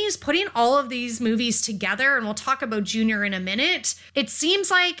movies, putting all of these movies together, and we'll talk about Junior in a minute, it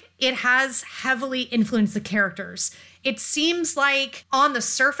seems like it has heavily influenced the characters. It seems like on the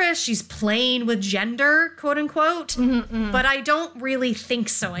surface, she's playing with gender, quote unquote, but I don't really think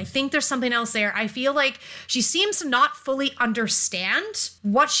so. I think there's something else there. I feel like she seems to not fully understand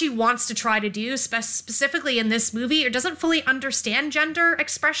what she wants to try to do, specifically in this movie, or doesn't fully understand gender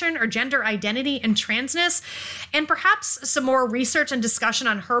expression or gender identity and transness. And perhaps some more research and discussion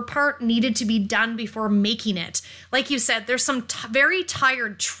on her part needed to be done before making it. Like you said, there's some very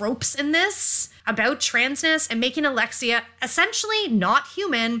tired tropes in this about transness and making Alexia essentially not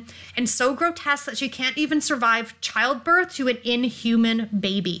human and so grotesque that she can't even survive childbirth to an inhuman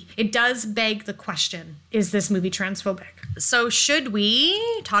baby. It does beg the question, is this movie transphobic? So should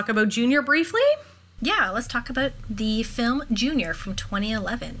we talk about Junior briefly? Yeah, let's talk about the film Junior from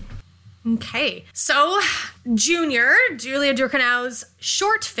 2011. Okay, so Junior, Julia Ducournau's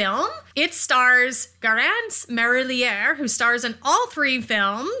short film, it stars Garance Marillier, who stars in all three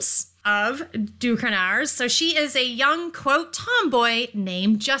films of Ducournau's. So she is a young, quote, tomboy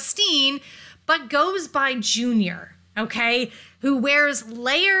named Justine, but goes by Junior, okay, who wears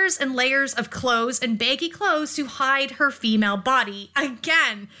layers and layers of clothes and baggy clothes to hide her female body.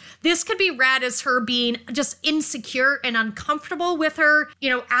 Again, this could be read as her being just insecure and uncomfortable with her,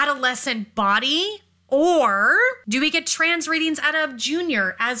 adolescent body. Or do we get trans readings out of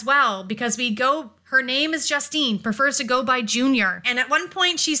Junior as well? Because her name is Justine, prefers to go by Junior. And at one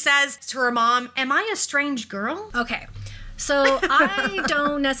point she says to her mom, "Am I a strange girl?" Okay, so I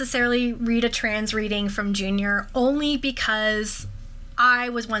don't necessarily read a trans reading from Junior only because I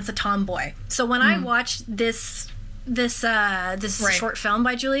was once a tomboy. So when I watched this right. short film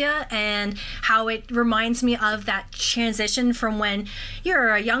by Julia, and how it reminds me of that transition from when you're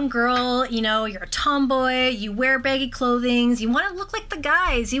a young girl, you're a tomboy, you wear baggy clothing, you want to look like the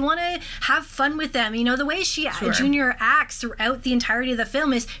guys, you want to have fun with them. The way Junior acts throughout the entirety of the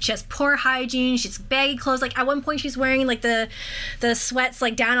film is she has poor hygiene, she's baggy clothes. Like at one point she's wearing like the sweats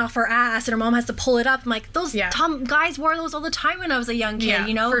like down off her ass, and her mom has to pull it up. I'm like, those guys wore those all the time when I was a young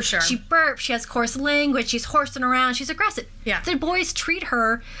kid. For sure. She burps, she has coarse language, she's horsing around, she's aggressive. Yeah. The boys treat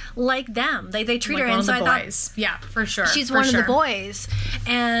her like them. They treat her, one and of so the I boys. thought, Yeah, for sure. She's one of the boys.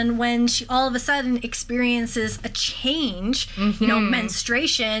 And when she all of a sudden experiences a change,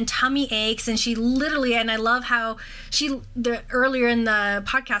 menstruation, tummy aches, and she literally, and I love how earlier in the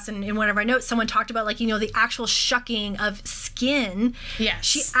podcast and in one of our notes, someone talked about the actual shucking of skin. Yes.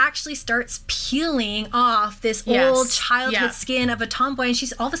 She actually starts peeling off this old childhood skin of a tomboy, and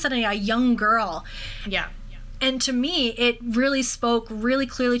she's all of a sudden a young girl. Yeah. And to me, it really spoke really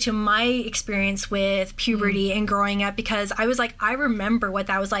clearly to my experience with puberty and growing up, because I was like, I remember what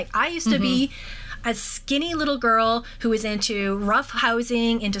that was like. I used to be a skinny little girl who was into rough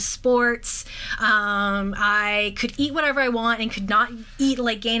housing, into sports. I could eat whatever I want and could not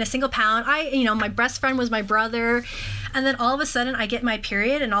gain a single pound. My best friend was my brother. And then all of a sudden I get my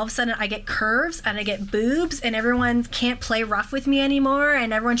period, and all of a sudden I get curves and I get boobs, and everyone can't play rough with me anymore,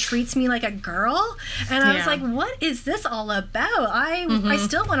 and everyone treats me like a girl. And I was like, what is this all about? I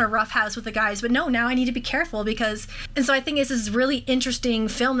still want a rough house with the guys, but no, now I need to be careful because... And so I think this is a really interesting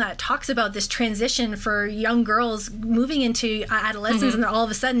film that talks about this transition for young girls moving into adolescence, and then all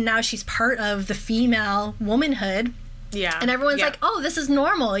of a sudden now she's part of the female womanhood. Yeah. And everyone's like, oh, this is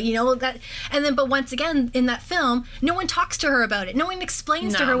normal, you know, that. And then, but once again, in that film, no one talks to her about it. No one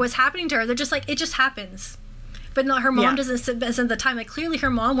explains to her what's happening to her. They're just like, it just happens. But no, her mom doesn't spend the time. Like, clearly her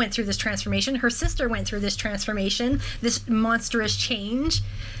mom went through this transformation. Her sister went through this transformation, this monstrous change.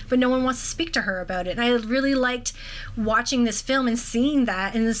 But no one wants to speak to her about it. And I really liked watching this film and seeing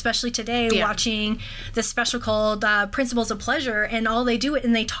that, and especially today, watching this special called Principles of Pleasure, and all they do,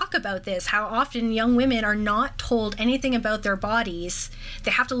 and they talk about this, how often young women are not told anything about their bodies.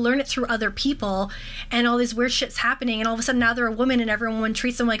 They have to learn it through other people, and all these weird shit's happening, and all of a sudden now they're a woman, and everyone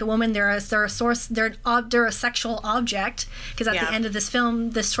treats them like a woman. They're a sexual object, because at the end of this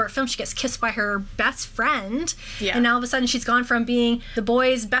film, this short film, she gets kissed by her best friend, and now all of a sudden she's gone from being the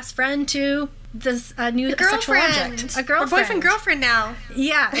boy's best friend to this new sexual object. A girlfriend. Her boyfriend, girlfriend now.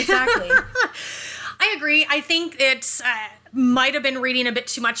 Yeah, exactly. I agree. I think it might have been reading a bit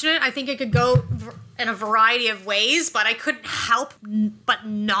too much in it. I think it could go in a variety of ways, but I couldn't help but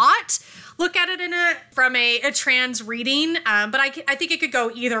not look at it from a trans reading. But I think it could go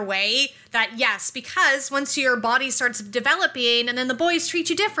either way. That yes, because once your body starts developing, and then the boys treat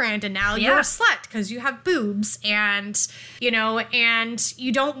you different, and now you're a slut because you have boobs, and you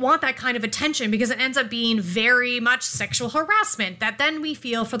don't want that kind of attention because it ends up being very much sexual harassment that then we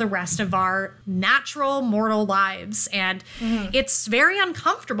feel for the rest of our natural mortal lives, and it's very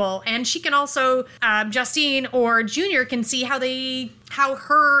uncomfortable. And she can also, Justine or Junior can see how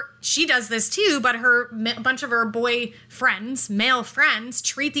she does this too, but a bunch of her male friends,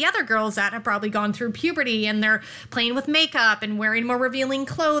 treat the other girls that have probably gone through puberty, and they're playing with makeup and wearing more revealing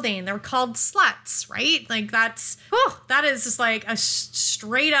clothing. They're called sluts, right? Like that is just like a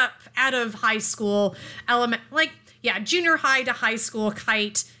straight up out of high school element, like junior high to high school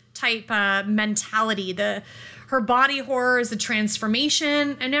type mentality. Her body horror is the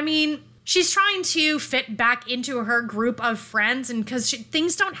transformation, and I mean, she's trying to fit back into her group of friends, and because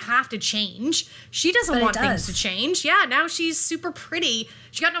things don't have to change. She doesn't want things to change. Yeah, now she's super pretty.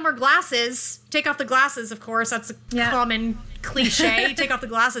 She got no more glasses. Take off the glasses, of course. That's a common cliche. Take off the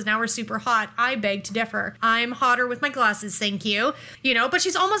glasses. Now we're super hot. I beg to differ. I'm hotter with my glasses, thank you. But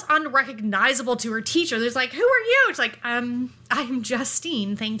she's almost unrecognizable to her teacher. There's like, who are you? It's like, I'm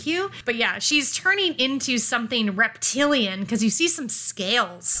Justine, thank you. But yeah, she's turning into something reptilian because you see some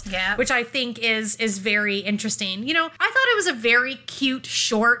scales, which I think is very interesting. I thought it was a very cute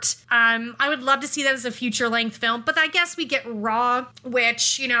short. I would love to see that as a feature length film, but I guess we get Raw, which,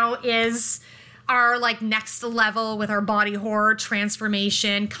 is our like next level with our body horror,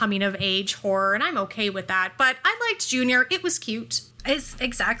 transformation, coming of age horror, and I'm okay with that. But I liked Junior. It was cute. It's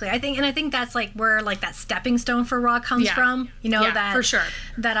exactly. I think that's like where like that stepping stone for Raw comes from. That for sure.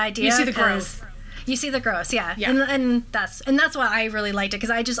 That idea. You see the growth. You see the growth, and that's why I really liked it,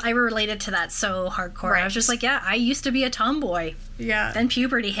 because I related to that so hardcore. Right. I was just like, I used to be a tomboy. Yeah. Then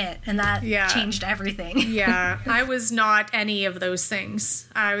puberty hit, and that changed everything. Yeah, I was not any of those things.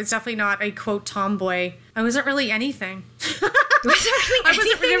 I was definitely not a quote tomboy. I wasn't really anything. I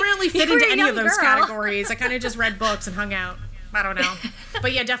didn't really fit into any of those categories. I kind of just read books and hung out. I don't know.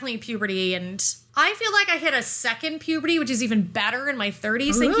 But yeah, definitely puberty. And I feel like I hit a second puberty, which is even better in my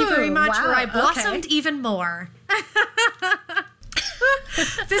 30s. Thank you very much. Wow, where I blossomed even more.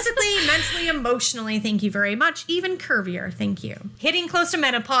 Physically, mentally, emotionally, thank you very much. Even curvier, thank you. Hitting close to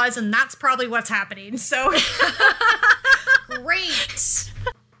menopause, and that's probably what's happening. So, great.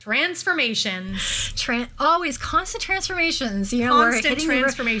 Transformations. Always constant transformations. Constant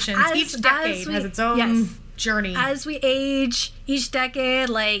transformations. Each decade has its own journey. As we age, each decade,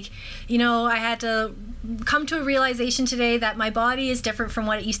 I had to come to a realization today that my body is different from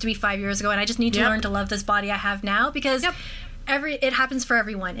what it used to be 5 years ago, and I just need to learn to love this body I have now, because it happens for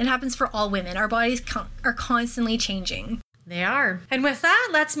everyone. It happens for all women. Our bodies are constantly changing. They are. And with that,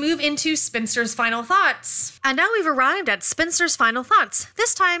 let's move into Spinster's final thoughts. And now we've arrived at Spinster's final thoughts,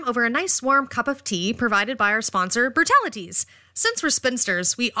 this time over a nice warm cup of tea provided by our sponsor, Brutalities. Since we're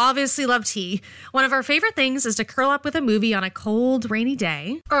spinsters, we obviously love tea. One of our favorite things is to curl up with a movie on a cold, rainy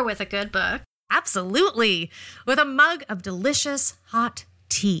day. Or with a good book. Absolutely. With a mug of delicious, hot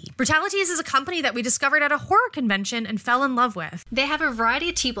tea. Brutalities is a company that we discovered at a horror convention and fell in love with. They have a variety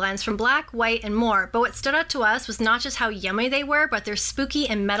of tea blends from black, white, and more, but what stood out to us was not just how yummy they were, but their spooky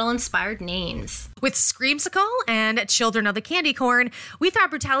and metal-inspired names. With Screamsicle and Children of the Candy Corn, we thought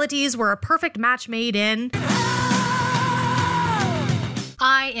Brutalities were a perfect match made in...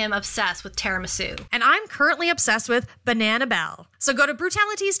 I am obsessed with tiramisu. And I'm currently obsessed with Banana Bell. So go to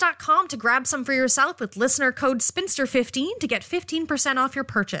brutalities.com to grab some for yourself with listener code SPINSTER15 to get 15% off your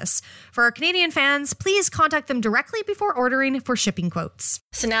purchase. For our Canadian fans, please contact them directly before ordering for shipping quotes.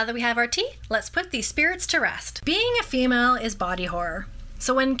 So now that we have our tea, let's put these spirits to rest. Being a female is body horror.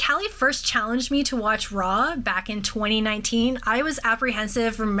 So when Callie first challenged me to watch Raw back in 2019, I was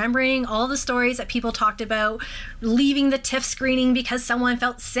apprehensive, remembering all the stories that people talked about, leaving the TIFF screening because someone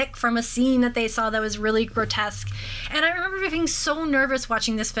felt sick from a scene that they saw that was really grotesque. And I remember being so nervous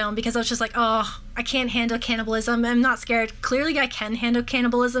watching this film because I was just like, oh, I can't handle cannibalism. I'm not scared. Clearly I can handle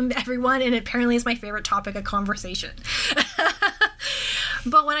cannibalism, everyone, and it apparently is my favorite topic of conversation.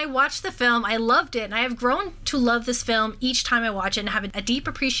 But when I watched the film, I loved it, and I have grown to love this film each time I watch it and have a deep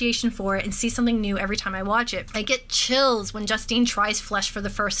appreciation for it and see something new every time I watch it. I get chills when Justine tries flesh for the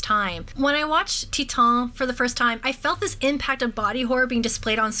first time. When I watched Titan for the first time, I felt this impact of body horror being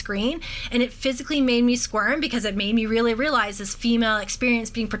displayed on screen, and it physically made me squirm because it made me really realize this female experience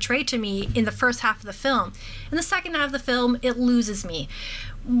being portrayed to me in the first half of the film. In the second half of the film, it loses me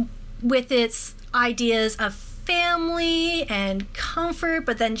with its ideas of family and comfort,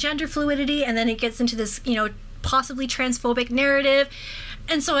 but then gender fluidity, and then it gets into this, possibly transphobic narrative,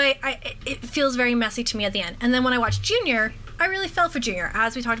 and so it feels very messy to me at the end. And then when I watched Junior, I really fell for Junior.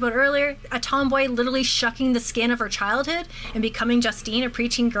 As we talked about earlier, a tomboy literally shucking the skin of her childhood and becoming Justine, a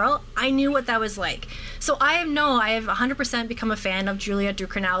preteen girl. I knew what that was like. So I have 100% become a fan of Julia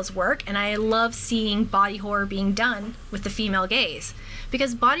Ducournau's work, and I love seeing body horror being done with the female gaze.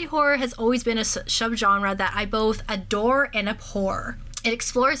 Because body horror has always been a subgenre that I both adore and abhor. It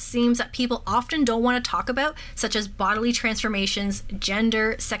explores themes that people often don't want to talk about, such as bodily transformations,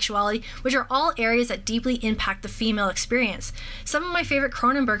 gender, sexuality, which are all areas that deeply impact the female experience. Some of my favorite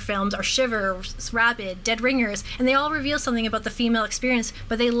Cronenberg films are Shiver, Rabid, Dead Ringers, and they all reveal something about the female experience,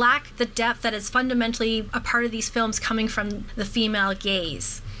 but they lack the depth that is fundamentally a part of these films coming from the female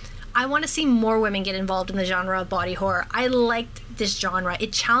gaze. I want to see more women get involved in the genre of body horror. I liked this genre.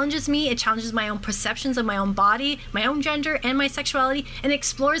 It challenges me, it challenges my own perceptions of my own body, my own gender, and my sexuality, and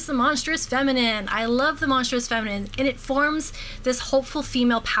explores the monstrous feminine. I love the monstrous feminine, and it forms this hopeful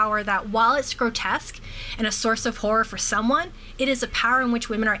female power that, while it's grotesque and a source of horror for someone, it is a power in which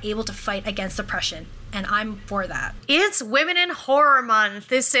women are able to fight against oppression. And I'm for that. It's Women in Horror Month.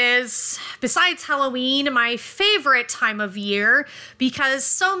 This is, besides Halloween, my favorite time of year because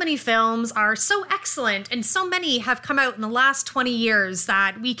so many films are so excellent and so many have come out in the last 20 years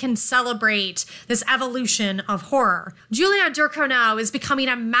that we can celebrate this evolution of horror. Julia Ducournau is becoming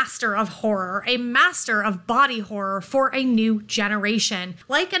a master of horror, a master of body horror for a new generation.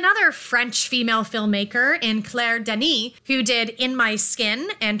 Like another French female filmmaker in Claire Denis, who did In My Skin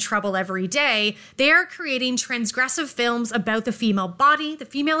and Trouble Every Day, they are creating transgressive films about the female body, the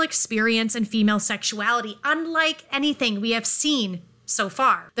female experience, and female sexuality, unlike anything we have seen so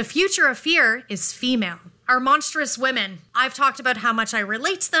far. The future of fear is female. Our monstrous women. I've talked about how much I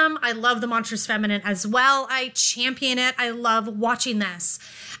relate to them. I love the monstrous feminine as well. I champion it. I love watching this.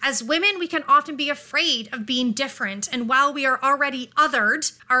 As women, we can often be afraid of being different, and while we are already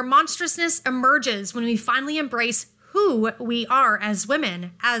othered, our monstrousness emerges when we finally embrace who we are as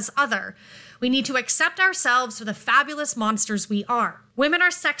women, as other. We need to accept ourselves for the fabulous monsters we are. Women are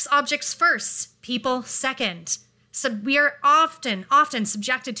sex objects first, people second. So we are often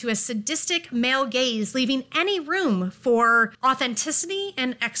subjected to a sadistic male gaze, leaving any room for authenticity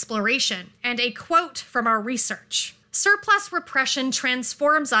and exploration. And a quote from our research: surplus repression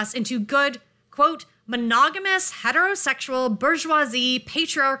transforms us into good, quote, monogamous, heterosexual, bourgeoisie,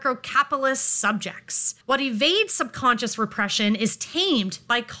 patriarchal, capitalist subjects. What evades subconscious repression is tamed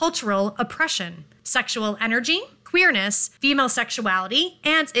by cultural oppression. Sexual energy, queerness, female sexuality,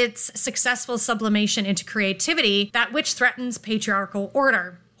 and its successful sublimation into creativity, that which threatens patriarchal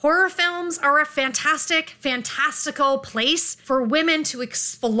order. Horror films are a fantastical place for women to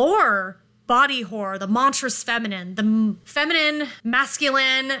explore body horror, the monstrous feminine, the feminine,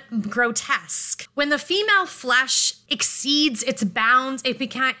 masculine, grotesque. When the female flesh exceeds its bounds, it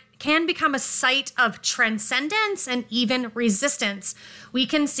can become a site of transcendence and even resistance. We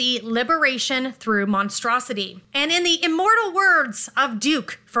can see liberation through monstrosity. And in the immortal words of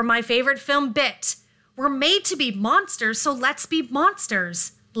Duke from my favorite film Bit, we're made to be monsters, so let's be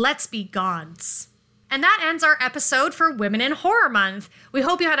monsters. Let's be gods. And that ends our episode for Women in Horror Month. We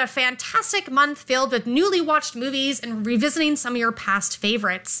hope you had a fantastic month filled with newly watched movies and revisiting some of your past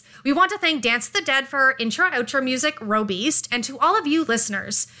favorites. We want to thank Dance of the Dead for our intro-outro music, Robeast, and to all of you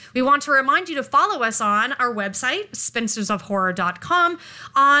listeners. We want to remind you to follow us on our website, spinstersofhorror.com,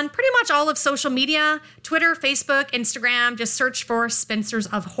 on pretty much all of social media, Twitter, Facebook, Instagram. Just search for Spinsters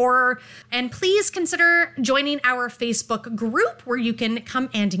of Horror. And please consider joining our Facebook group where you can come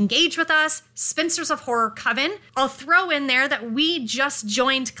and engage with us, Spinsters of Horror Coven. I'll throw in there that we just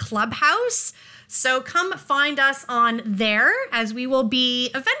joined Clubhouse. So come find us on there, as we will be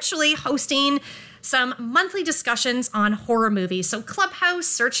eventually hosting some monthly discussions on horror movies. So Clubhouse,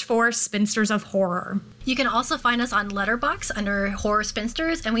 search for Spinsters of Horror. You can also find us on Letterboxd under Horror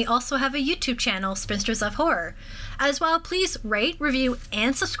Spinsters, and we also have a YouTube channel, Spinsters of Horror. As well, please rate, review,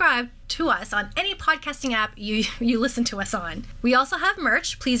 and subscribe to us on any podcasting app you listen to us on. We also have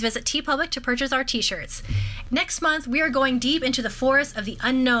merch. Please visit TeePublic to purchase our t-shirts. Next month, we are going deep into the forest of the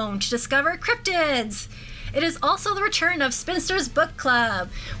unknown to discover cryptids. It is also the return of Spinsters Book Club,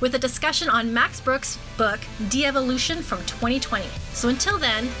 with a discussion on Max Brooks' book, De-Evolution from 2020. So until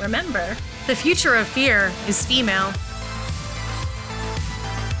then, remember, the future of fear is female.